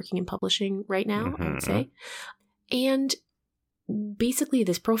anyone else working in publishing right now, I would say. And basically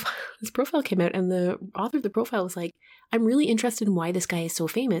this profile came out, and the author of the profile was like, I'm really interested in why this guy is so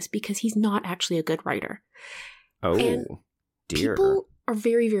famous, because he's not actually a good writer. Oh, and dear. People are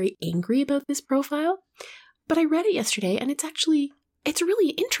very, very angry about this profile, but I read it yesterday, and it's a really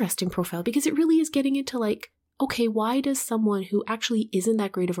interesting profile, because it really is getting into like, okay, why does someone who actually isn't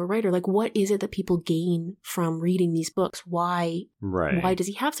that great of a writer, like what is it that people gain from reading these books? Why does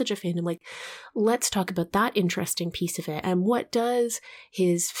he have such a fandom? Like, let's talk about that interesting piece of it. And what does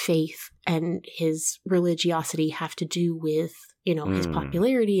his faith and his religiosity have to do with, you know, his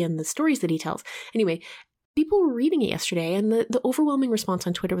popularity and the stories that he tells? Anyway, people were reading it yesterday, and the overwhelming response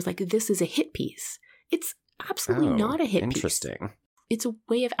on Twitter was like, this is a hit piece. It's absolutely not a hit piece. Interesting. It's a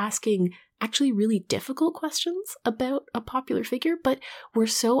way of asking actually really difficult questions about a popular figure, but we're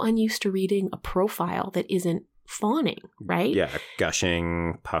so unused to reading a profile that isn't fawning, right? Yeah,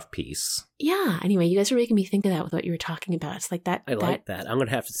 gushing puff piece. Yeah. Anyway, you guys are making me think of that with what you were talking about. It's like that. I like that. I'm going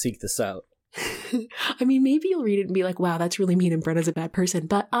to have to seek this out. I mean, maybe you'll read it and be like, wow, that's really mean and Brenna's a bad person.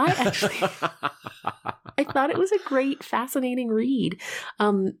 But I actually, I thought it was a great, fascinating read.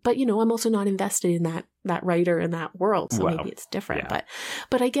 But, you know, I'm also not invested in that writer and that world. So maybe it's different. Yeah.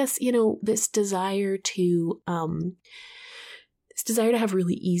 But I guess, you know, this desire to this desire to have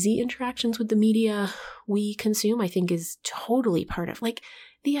really easy interactions with the media we consume, I think, is totally part of, like,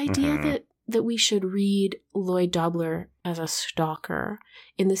 the idea that we should read Lloyd Dobler as a stalker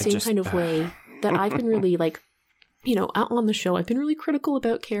in the same kind of way that I've been really, like, you know, out on the show, I've been really critical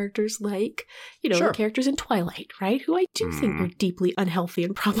about characters like, you know, the characters in Twilight, right? Who I do think are deeply unhealthy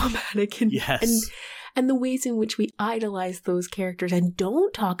and problematic. And the ways in which we idolize those characters and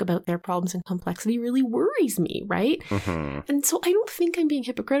don't talk about their problems and complexity really worries me, right? And so I don't think I'm being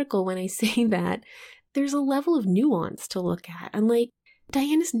hypocritical when I say that there's a level of nuance to look at. And, like,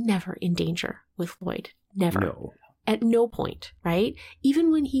 Diane is never in danger with Lloyd. Never. No. At no point, right?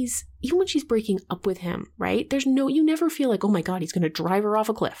 Even when she's breaking up with him, right? You never feel like, oh my God, he's going to drive her off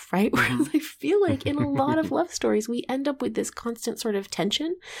a cliff, right? Whereas I feel like in a lot of love stories, we end up with this constant sort of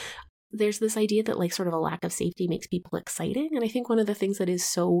tension. There's this idea that, like, sort of a lack of safety makes people exciting. And I think one of the things that is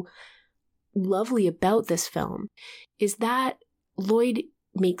so lovely about this film is that Lloyd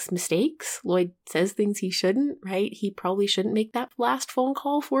makes mistakes. Lloyd says things he shouldn't, right? He probably shouldn't make that last phone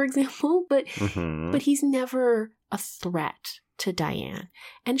call, for example, but he's never a threat to Diane.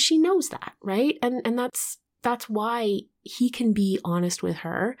 And she knows that, right? And that's why he can be honest with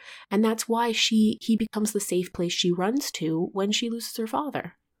her. And that's why he becomes the safe place she runs to when she loses her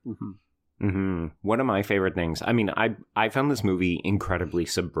father. One of my favorite things, I mean, I found this movie incredibly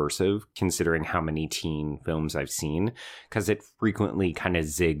subversive considering how many teen films I've seen, because it frequently kind of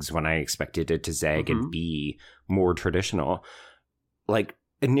zigs when I expected it to zag and be more traditional. Like,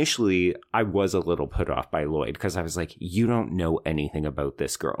 initially, I was a little put off by Lloyd because I was like, you don't know anything about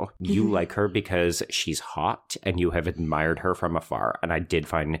this girl. You like her because she's hot and you have admired her from afar. And I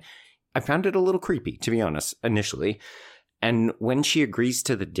found it a little creepy, to be honest, initially. And when she agrees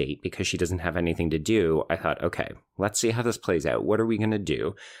to the date because she doesn't have anything to do, I thought, okay, let's see how this plays out. What are we going to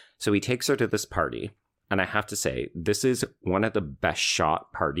do? So he takes her to this party. And I have to say, this is one of the best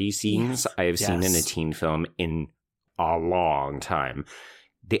shot party scenes I have seen in a teen film in a long time.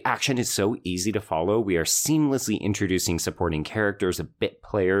 The action is so easy to follow. We are seamlessly introducing supporting characters, bit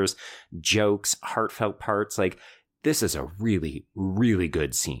players, jokes, heartfelt parts. Like, this is a really, really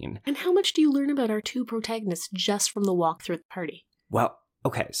good scene. And how much do you learn about our two protagonists just from the walk through the party? Well,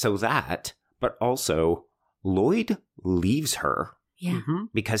 okay, so that, but also Lloyd leaves her. Yeah.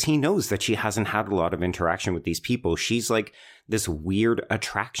 Because he knows that she hasn't had a lot of interaction with these people. She's like this weird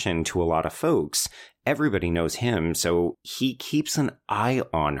attraction to a lot of folks. Everybody knows him, so he keeps an eye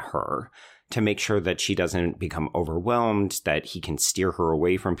on her to make sure that she doesn't become overwhelmed, that he can steer her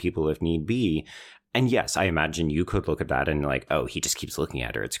away from people if need be. And yes, I imagine you could look at that and like, oh, he just keeps looking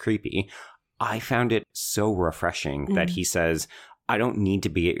at her. It's creepy. I found it so refreshing that he says, I don't need to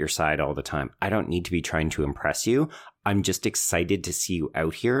be at your side all the time. I don't need to be trying to impress you. I'm just excited to see you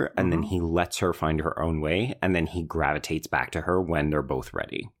out here. And then he lets her find her own way. And then he gravitates back to her when they're both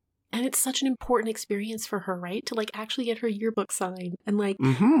ready. And it's such an important experience for her, right? To like actually get her yearbook signed and like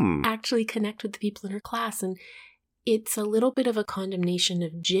actually connect with the people in her class. And it's a little bit of a condemnation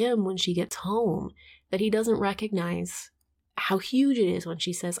of Jim when she gets home, that he doesn't recognize how huge it is when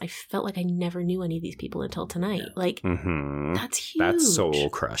she says, I felt like I never knew any of these people until tonight. Like, that's huge. That's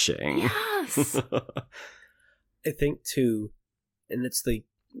soul crushing. Yes. I think too, and it's the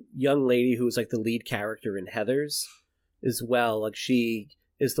young lady who was like the lead character in Heathers as well. Like, she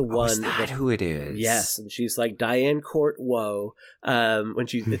is the one. Is that who it is? Yes, and she's like Diane Court Woe. When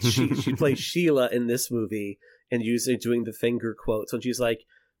she plays Sheila in this movie, and usually doing the finger quotes. And she's like,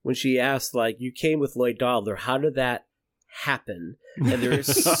 when she asked, like, you came with Lloyd Dobler, how did that happen? And there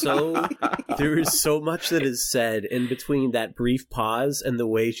is so much that is said in between that brief pause and the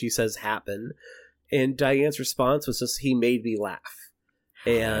way she says happen. And Diane's response was just, he made me laugh.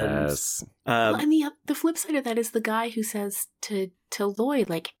 And yes. And the flip side of that is the guy who says to Lloyd,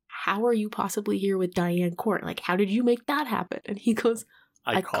 like, how are you possibly here with Diane Court? Like, how did you make that happen? And he goes,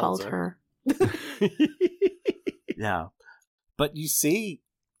 I called her. Yeah. But you see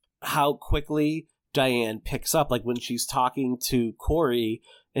how quickly Diane picks up, like when she's talking to Corey,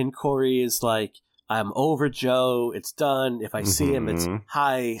 and Corey is like, I'm over Joe, it's done. If I see him, it's,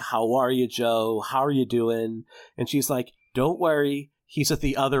 hi, how are you, Joe? How are you doing? And she's like, don't worry, he's at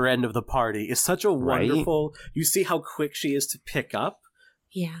the other end of the party. It's such a wonderful, you see how quick she is to pick up.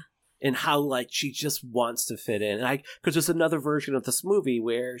 Yeah. And how, like, she just wants to fit in. And because there's another version of this movie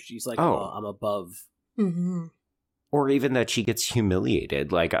where she's like, oh I'm above. Or even that she gets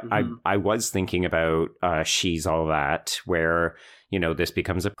humiliated. Like, I was thinking about She's All That, where, you know, this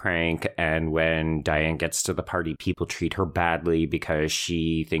becomes a prank. And when Diane gets to the party, people treat her badly because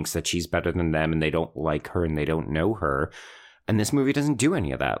she thinks that she's better than them and they don't like her and they don't know her. And this movie doesn't do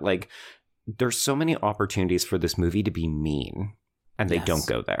any of that. Like, there's so many opportunities for this movie to be mean. And they don't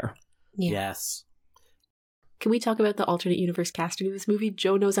go there. Yeah. Yes. Can we talk about the alternate universe casting of this movie?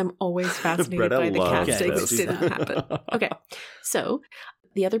 Joe knows I'm always fascinated by the casting that didn't happen. Okay, so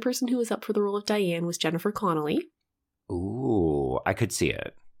the other person who was up for the role of Diane was Jennifer Connelly. Ooh, I could see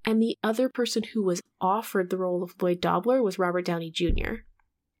it. And the other person who was offered the role of Lloyd Dobler was Robert Downey Jr.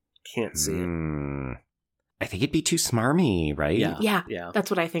 Can't see it. I think it'd be too smarmy, right? Yeah,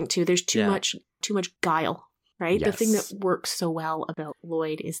 that's what I think too. There's too much guile, right? Yes. The thing that works so well about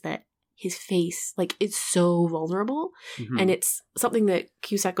Lloyd is that his face, like, it's so vulnerable. Mm-hmm. And it's something that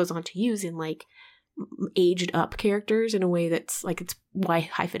Cusack goes on to use in, like, aged up characters in a way that's, like, it's why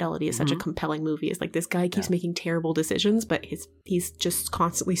High Fidelity is such a compelling movie. Is like, this guy keeps making terrible decisions, but he's just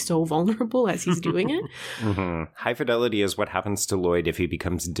constantly so vulnerable as he's doing it. High Fidelity is what happens to Lloyd if he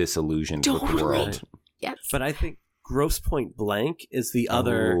becomes disillusioned with the world. Yes. But I think Gross Point Blank is the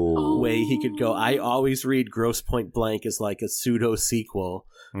other way he could go. I always read Gross Point Blank as like a pseudo sequel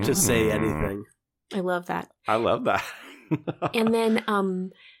to Say Anything. I love that. I love that. And then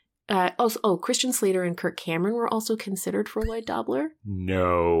also Christian Slater and Kirk Cameron were also considered for Lloyd Dobler.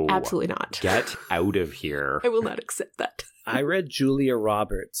 No. Absolutely not. Get out of here. I will not accept that. I read Julia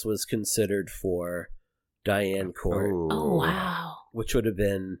Roberts was considered for Diane Court. Oh, wow. Which would have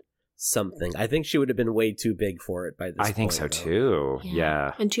been something. I think she would have been way too big for it by this point. I think so too.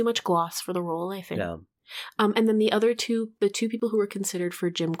 Yeah. And too much gloss for the role, I think. Yeah. And then the two people who were considered for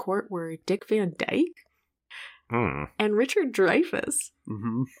Jim Court were Dick Van Dyke and Richard Dreyfuss.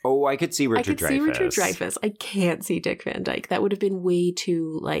 Mm-hmm. Oh, I could see Richard Dreyfuss. I could see Richard Dreyfuss. I can't see Dick Van Dyke. That would have been way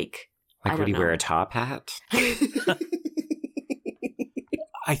too, like would he wear a top hat?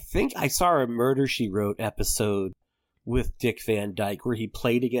 I think I saw a Murder, She Wrote episode with Dick Van Dyke where he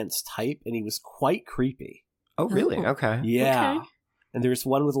played against type and he was quite creepy. Oh, really? Okay. Yeah. Okay. And there's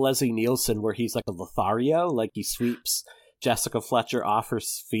one with Leslie Nielsen where he's like a Lothario, like he sweeps Jessica Fletcher off her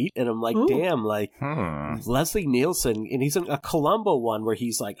feet. And I'm like, damn, like Leslie Nielsen. And he's in a Columbo one where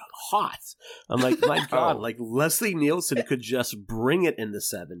he's like hot. I'm like, my God, like Leslie Nielsen could just bring it in the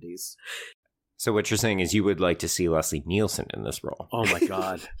 70s. So what you're saying is you would like to see Leslie Nielsen in this role? Oh my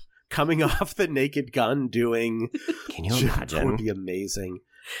God. Coming off the Naked Gun doing... Can you imagine? Would be amazing.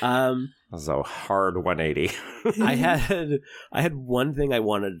 That was a hard 180. I had one thing I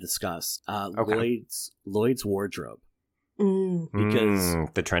wanted to discuss. Lloyd's wardrobe. Because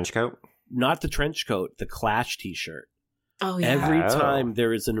the trench coat? Not the trench coat, the Clash t-shirt. Oh, yeah. Every time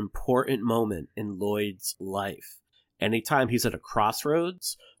there is an important moment in Lloyd's life, anytime he's at a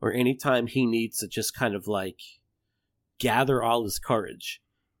crossroads or anytime he needs to just kind of like gather all his courage,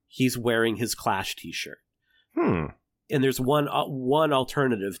 he's wearing his Clash t-shirt. And there's one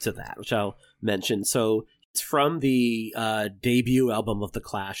alternative to that, which I'll mention. So it's from the debut album of The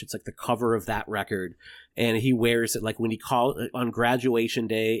Clash. It's like the cover of that record. And he wears it like when he calls on graduation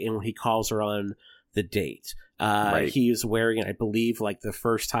day and when he calls her on the date. He is wearing it, I believe, like the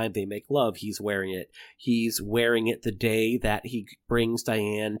first time they make love, he's wearing it. He's wearing it the day that he brings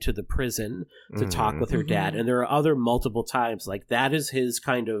Diane to the prison to talk with her dad. And there are other multiple times. Like that is his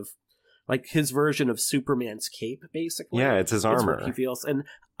kind of like his version of Superman's cape, basically. Yeah, it's his armor. What he feels. And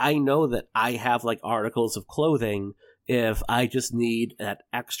I know that I have like articles of clothing if I just need that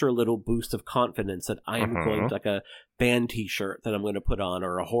extra little boost of confidence that I am going to like a band t-shirt that I'm going to put on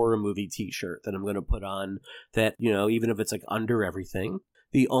or a horror movie t-shirt that I'm going to put on that, you know, even if it's like under everything.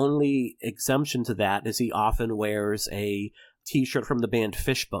 The only exemption to that is he often wears a t-shirt from the band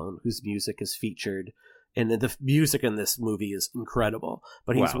Fishbone, whose music is featured. And the music in this movie is incredible,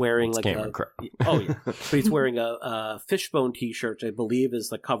 but he's wearing like but he's wearing a Fishbone t-shirt, I believe is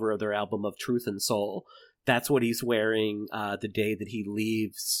the cover of their album of Truth and Soul. That's what he's wearing the day that he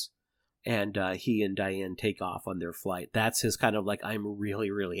leaves and he and Diane take off on their flight. That's his kind of like, I'm really,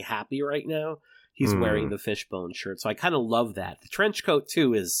 really happy right now. He's wearing the Fishbone shirt. So I kind of love that. The trench coat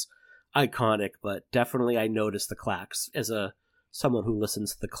too is iconic, but definitely I noticed the Clash as someone who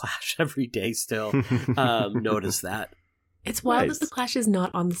listens to The Clash every day still notice that. It's wild that The Clash is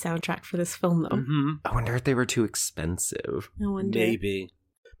not on the soundtrack for this film, though. I wonder if they were too expensive. I wonder. Maybe.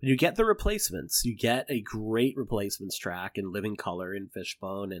 You get the replacements. You get a great replacements track in Living Color and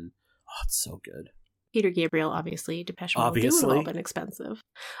Fishbone, and it's so good. Peter Gabriel, obviously. Depeche Mode. They would have all been expensive.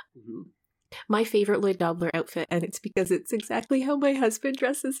 My favorite Lloyd Dobler outfit, and it's because it's exactly how my husband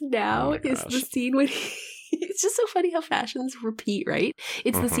dresses now, is the scene when it's just so funny how fashions repeat, right?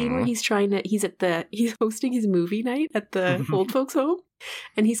 It's the scene where he's hosting his movie night at the old folks home,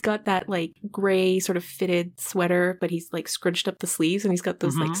 and he's got that like gray sort of fitted sweater, but he's like scrunched up the sleeves, and he's got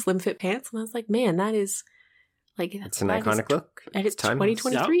those like slim fit pants, and I was like, man, that is like it's an iconic look. And it's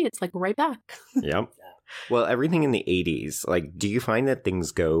 2023. It's like right back. Yep. Well, everything in the 80s, like, do you find that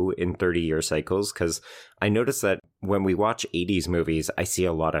things go in 30-year cycles? Because I notice that when we watch 80s movies, I see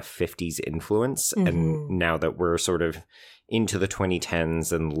a lot of 50s influence. Mm-hmm. And now that we're sort of into the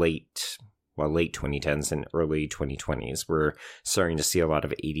 2010s and late 2010s and early 2020s, we're starting to see a lot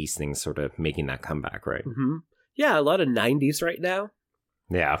of 80s things sort of making that comeback, right? Mm-hmm. Yeah, a lot of 90s right now.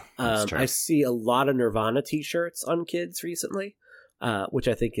 Yeah, that's true. I see a lot of Nirvana t-shirts on kids recently, which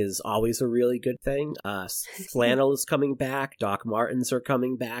I think is always a really good thing. Flannel is coming back. Doc Martens are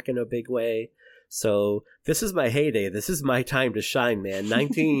coming back in a big way. So this is my heyday. This is my time to shine, man.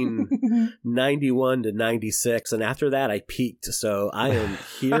 1991 to 96. And after that, I peaked. So I am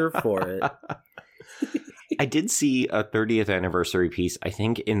here for it. I did see a 30th anniversary piece, I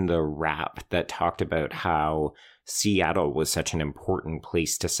think, in the Wrap that talked about how Seattle was such an important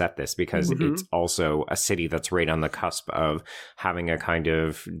place to set this because it's also a city that's right on the cusp of having a kind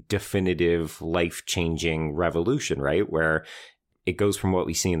of definitive life-changing revolution, right? Where it goes from what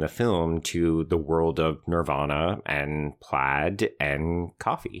we see in the film to the world of Nirvana and plaid and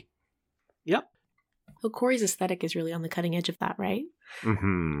coffee. Yep. Well, Corey's aesthetic is really on the cutting edge of that, right?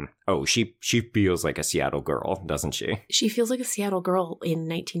 Mm-hmm. Oh, she feels like a Seattle girl, doesn't she? She feels like a Seattle girl in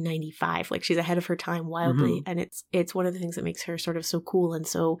 1995. Like she's ahead of her time wildly. And it's one of the things that makes her sort of so cool. And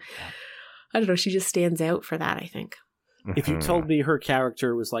so, I don't know, she just stands out for that, I think. If you told me her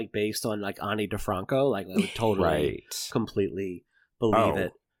character was like based on like Ani DeFranco, like I would totally completely believe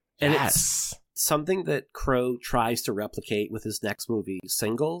it. And it's something that Crow tries to replicate with his next movie,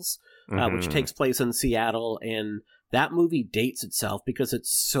 Singles, which takes place in Seattle. And that movie dates itself because it's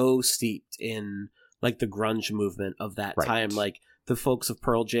so steeped in like the grunge movement of that time. Like the folks of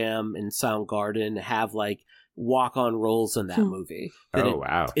Pearl Jam and Soundgarden have like walk-on roles in that movie.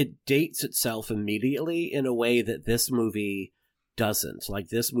 It dates itself immediately in a way that this movie doesn't. Like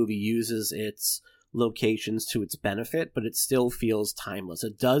this movie uses its locations to its benefit, but it still feels timeless.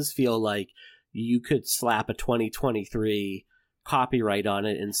 It does feel like you could slap a 2023 copyright on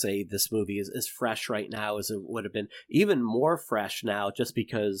it and say this movie is as fresh right now as it would have been, even more fresh now just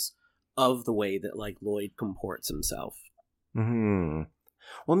because of the way that like Lloyd comports himself.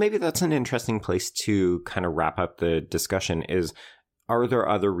 Well, maybe that's an interesting place to kind of wrap up the discussion is, are there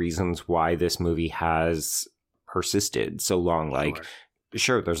other reasons why this movie has persisted so long? Like,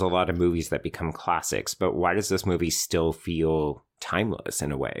 sure, there's a lot of movies that become classics, but why does this movie still feel timeless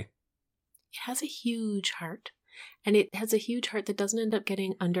in a way? It has a huge heart. And it has a huge heart that doesn't end up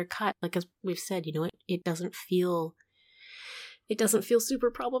getting undercut. Like as we've said, you know, it doesn't feel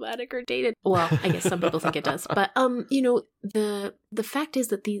super problematic or dated. Well, I guess some people think it does. But you know, the fact is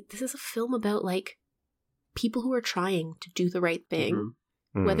that this is a film about like people who are trying to do the right thing.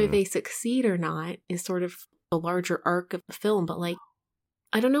 Whether they succeed or not is sort of the larger arc of the film. But like,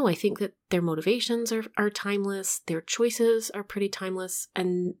 I don't know, I think that their motivations are timeless, their choices are pretty timeless,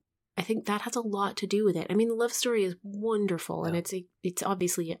 and I think that has a lot to do with it. I mean, the love story is wonderful, and it's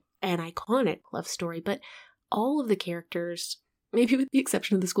obviously an iconic love story, but all of the characters, maybe with the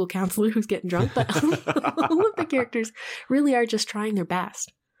exception of the school counselor who's getting drunk, but all of the characters really are just trying their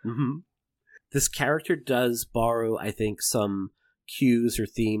best. This character does borrow, I think, some cues or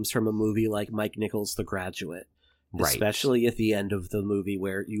themes from a movie like Mike Nichols' The Graduate. Especially at the end of the movie,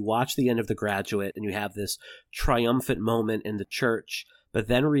 where you watch the end of The Graduate and you have this triumphant moment in the church, but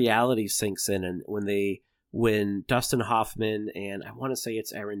then reality sinks in, and when Dustin Hoffman and I want to say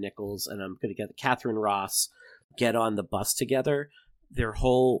it's Aaron Nichols and I'm going to get Catherine Ross get on the bus together, their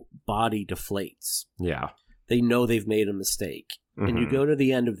whole body deflates. Yeah. They know they've made a mistake. And you go to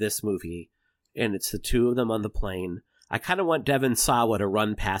the end of this movie and it's the two of them on the plane. I kind of want Devon Sawa to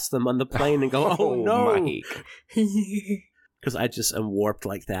run past them on the plane and go, oh no, Mike. Because I just am warped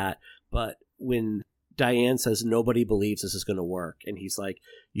like that. But when Diane says nobody believes this is going to work, and he's like,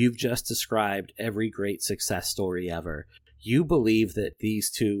 you've just described every great success story ever. You believe that these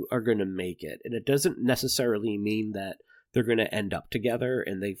two are going to make it, and it doesn't necessarily mean that they're going to end up together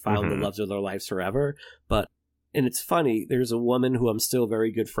and they found the loves of their lives forever. And it's funny, there's a woman who I'm still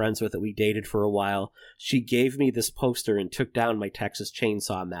very good friends with that we dated for a while. She gave me this poster and took down my Texas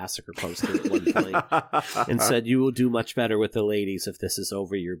Chainsaw Massacre poster at one point and said, you will do much better with the ladies if this is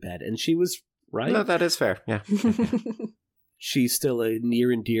over your bed. And she was right. No, that is fair. Yeah. She's still a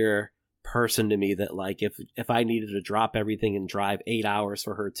near and dear person to me that, like, if I needed to drop everything and drive 8 hours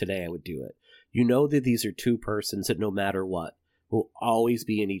for her today, I would do it. You know that these are two persons that no matter what will always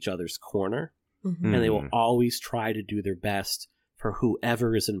be in each other's corner. And they will always try to do their best for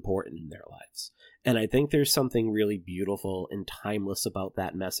whoever is important in their lives. And I think there's something really beautiful and timeless about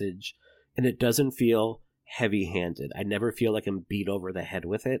that message. And it doesn't feel heavy-handed. I never feel like I'm beat over the head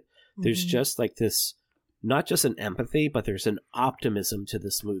with it. There's just like this not just an empathy, but there's an optimism to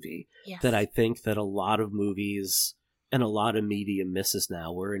this movie that I think that a lot of movies and a lot of media misses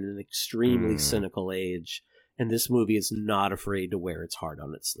now. We're in an extremely cynical age, and this movie is not afraid to wear its heart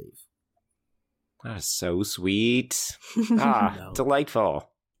on its sleeve. That is so sweet. No. Delightful.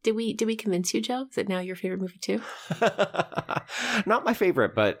 Did we convince you, Joe? Is it now your favorite movie too? Not my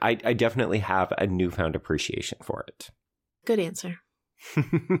favorite, but I definitely have a newfound appreciation for it. Good answer.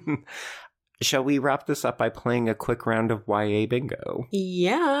 Shall we wrap this up by playing a quick round of YA bingo?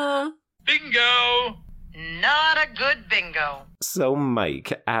 Yeah. Bingo! Not a good bingo. So,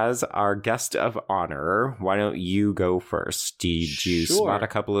 Mike, as our guest of honor, why don't you go first? Did you spot a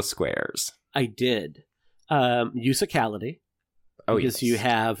couple of squares? I did. Musicality. Oh, because you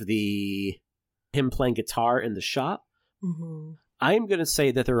have him playing guitar in the shop. Mm-hmm. I'm going to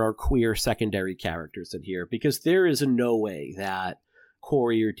say that there are queer secondary characters in here, because there is no way that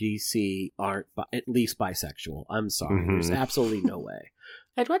Corey or DC aren't at least bisexual. I'm sorry. Mm-hmm. There's absolutely no way.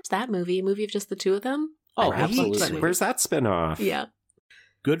 I'd watch that movie, a movie of just the two of them. Oh, absolutely. Where's that spinoff? Yeah.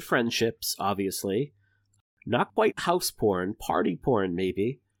 Good friendships, obviously. Not quite house porn, party porn,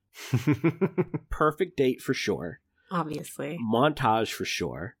 maybe. Perfect date for sure. Obviously. Montage for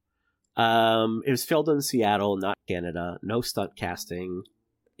sure. It was filmed in Seattle, not Canada. No stunt casting.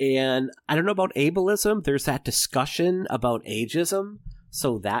 And I don't know about ableism. There's that discussion about ageism.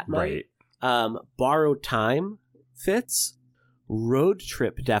 So that might. Right. Borrowed Time fits. Road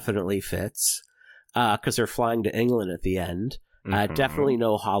Trip definitely fits. Because they're flying to England at the end. Mm-hmm. Definitely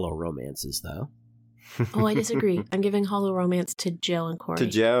no hollow romances, though. Oh, I disagree. I'm giving hollow romance to Joe and Corey. To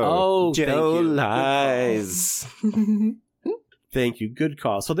Joe. Oh, Joe lies. Thank you. Good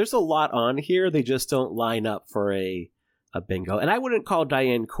call. So there's a lot on here. They just don't line up for a bingo. And I wouldn't call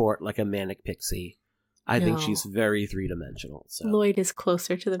Diane Court like a manic pixie. I think she's very three-dimensional. So. Lloyd is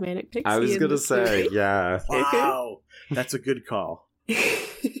closer to the manic pixie. I was going to say, yeah. Wow. That's a good call.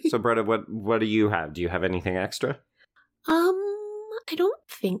 So, Bretta, what do you have? Do you have anything extra? I don't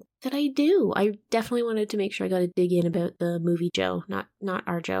think that I do. I definitely wanted to make sure I got to dig in about the movie Joe, not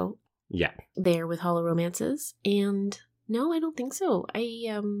our Joe. Yeah. There with hollow romances. And no, I don't think so.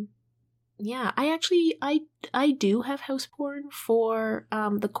 I do have house porn for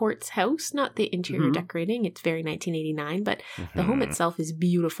the Court's house, not the interior decorating. It's very 1989, but the home itself is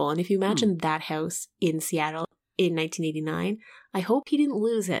beautiful. And if you imagine that house in Seattle in 1989, I hope he didn't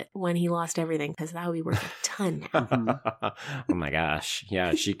lose it when he lost everything, because that would be worth a ton now. Oh my gosh.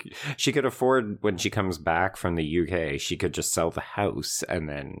 Yeah, she could afford, when she comes back from the UK, she could just sell the house and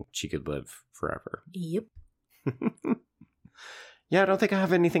then she could live forever. Yep. Yeah, I don't think I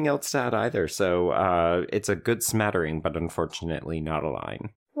have anything else to add either. So it's a good smattering, but unfortunately not a line.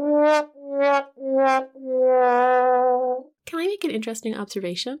 Can I make an interesting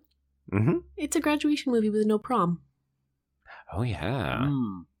observation? Mm-hmm. It's a graduation movie with no prom. Oh, yeah.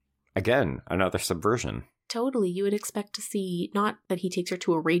 Again, another subversion. Totally. You would expect to see, not that he takes her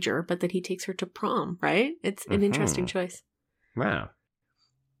to a rager, but that he takes her to prom, right? It's an interesting choice. Wow.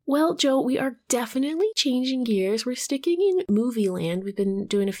 Well, Joe, we are definitely changing gears. We're sticking in movie land. We've been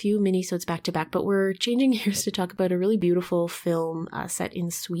doing a few minisodes back to back, but we're changing gears to talk about a really beautiful film set in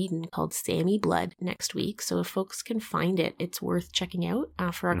Sweden called Sammy Blood next week. So if folks can find it, it's worth checking out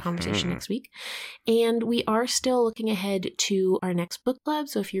for our conversation next week. And we are still looking ahead to our next book club.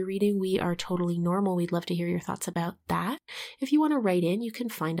 So if you're reading We Are Totally Normal, we'd love to hear your thoughts about that. If you want to write in, you can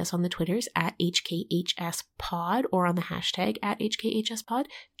find us on the Twitters at HKHSPod or on the hashtag at HKHSPod.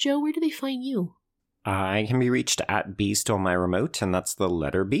 Joe, where do they find you? I can be reached at B Stole My Remote, and that's the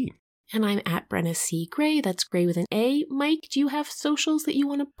letter B. And I'm at Brenna C. Gray. That's Gray with an A. Mike, do you have socials that you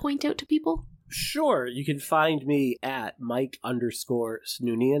want to point out to people? Sure. You can find me at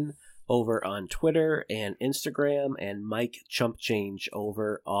Mike_Snoonian over on Twitter and Instagram, and Mike Chump Change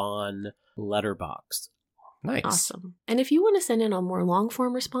over on Letterboxd. Nice. Awesome. And if you want to send in a more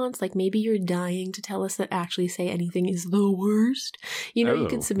long-form response, like maybe you're dying to tell us that Actually Say Anything is the worst, you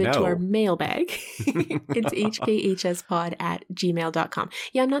can submit to our mailbag. It's hkhspod@gmail.com.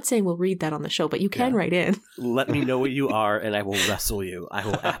 Yeah, I'm not saying we'll read that on the show, but you can write in. Let me know what you are, and I will wrestle you. I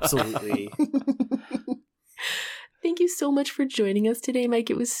will absolutely. Thank you so much for joining us today, Mike.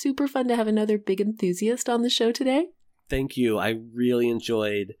 It was super fun to have another big enthusiast on the show today. Thank you. I really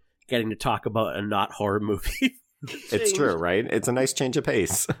enjoyed getting to talk about a not horror movie. It's true, right? It's a nice change of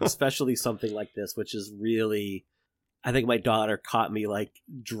pace. Especially something like this, which is really, I think my daughter caught me like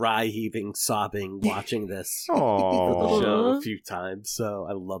dry heaving, sobbing, watching this show a few times. So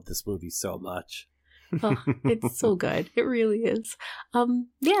I love this movie so much. Oh, it's so good. It really is.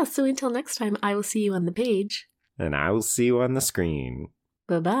 So until next time, I will see you on the page. And I will see you on the screen.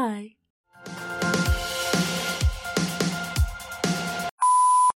 Bye-bye.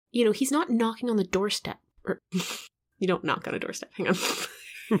 he's not knocking on the doorstep. Or you don't knock on a doorstep. Hang on.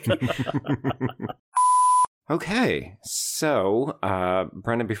 Okay, so,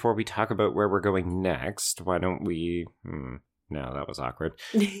 Brenna, before we talk about where we're going next, why don't we... No, that was awkward.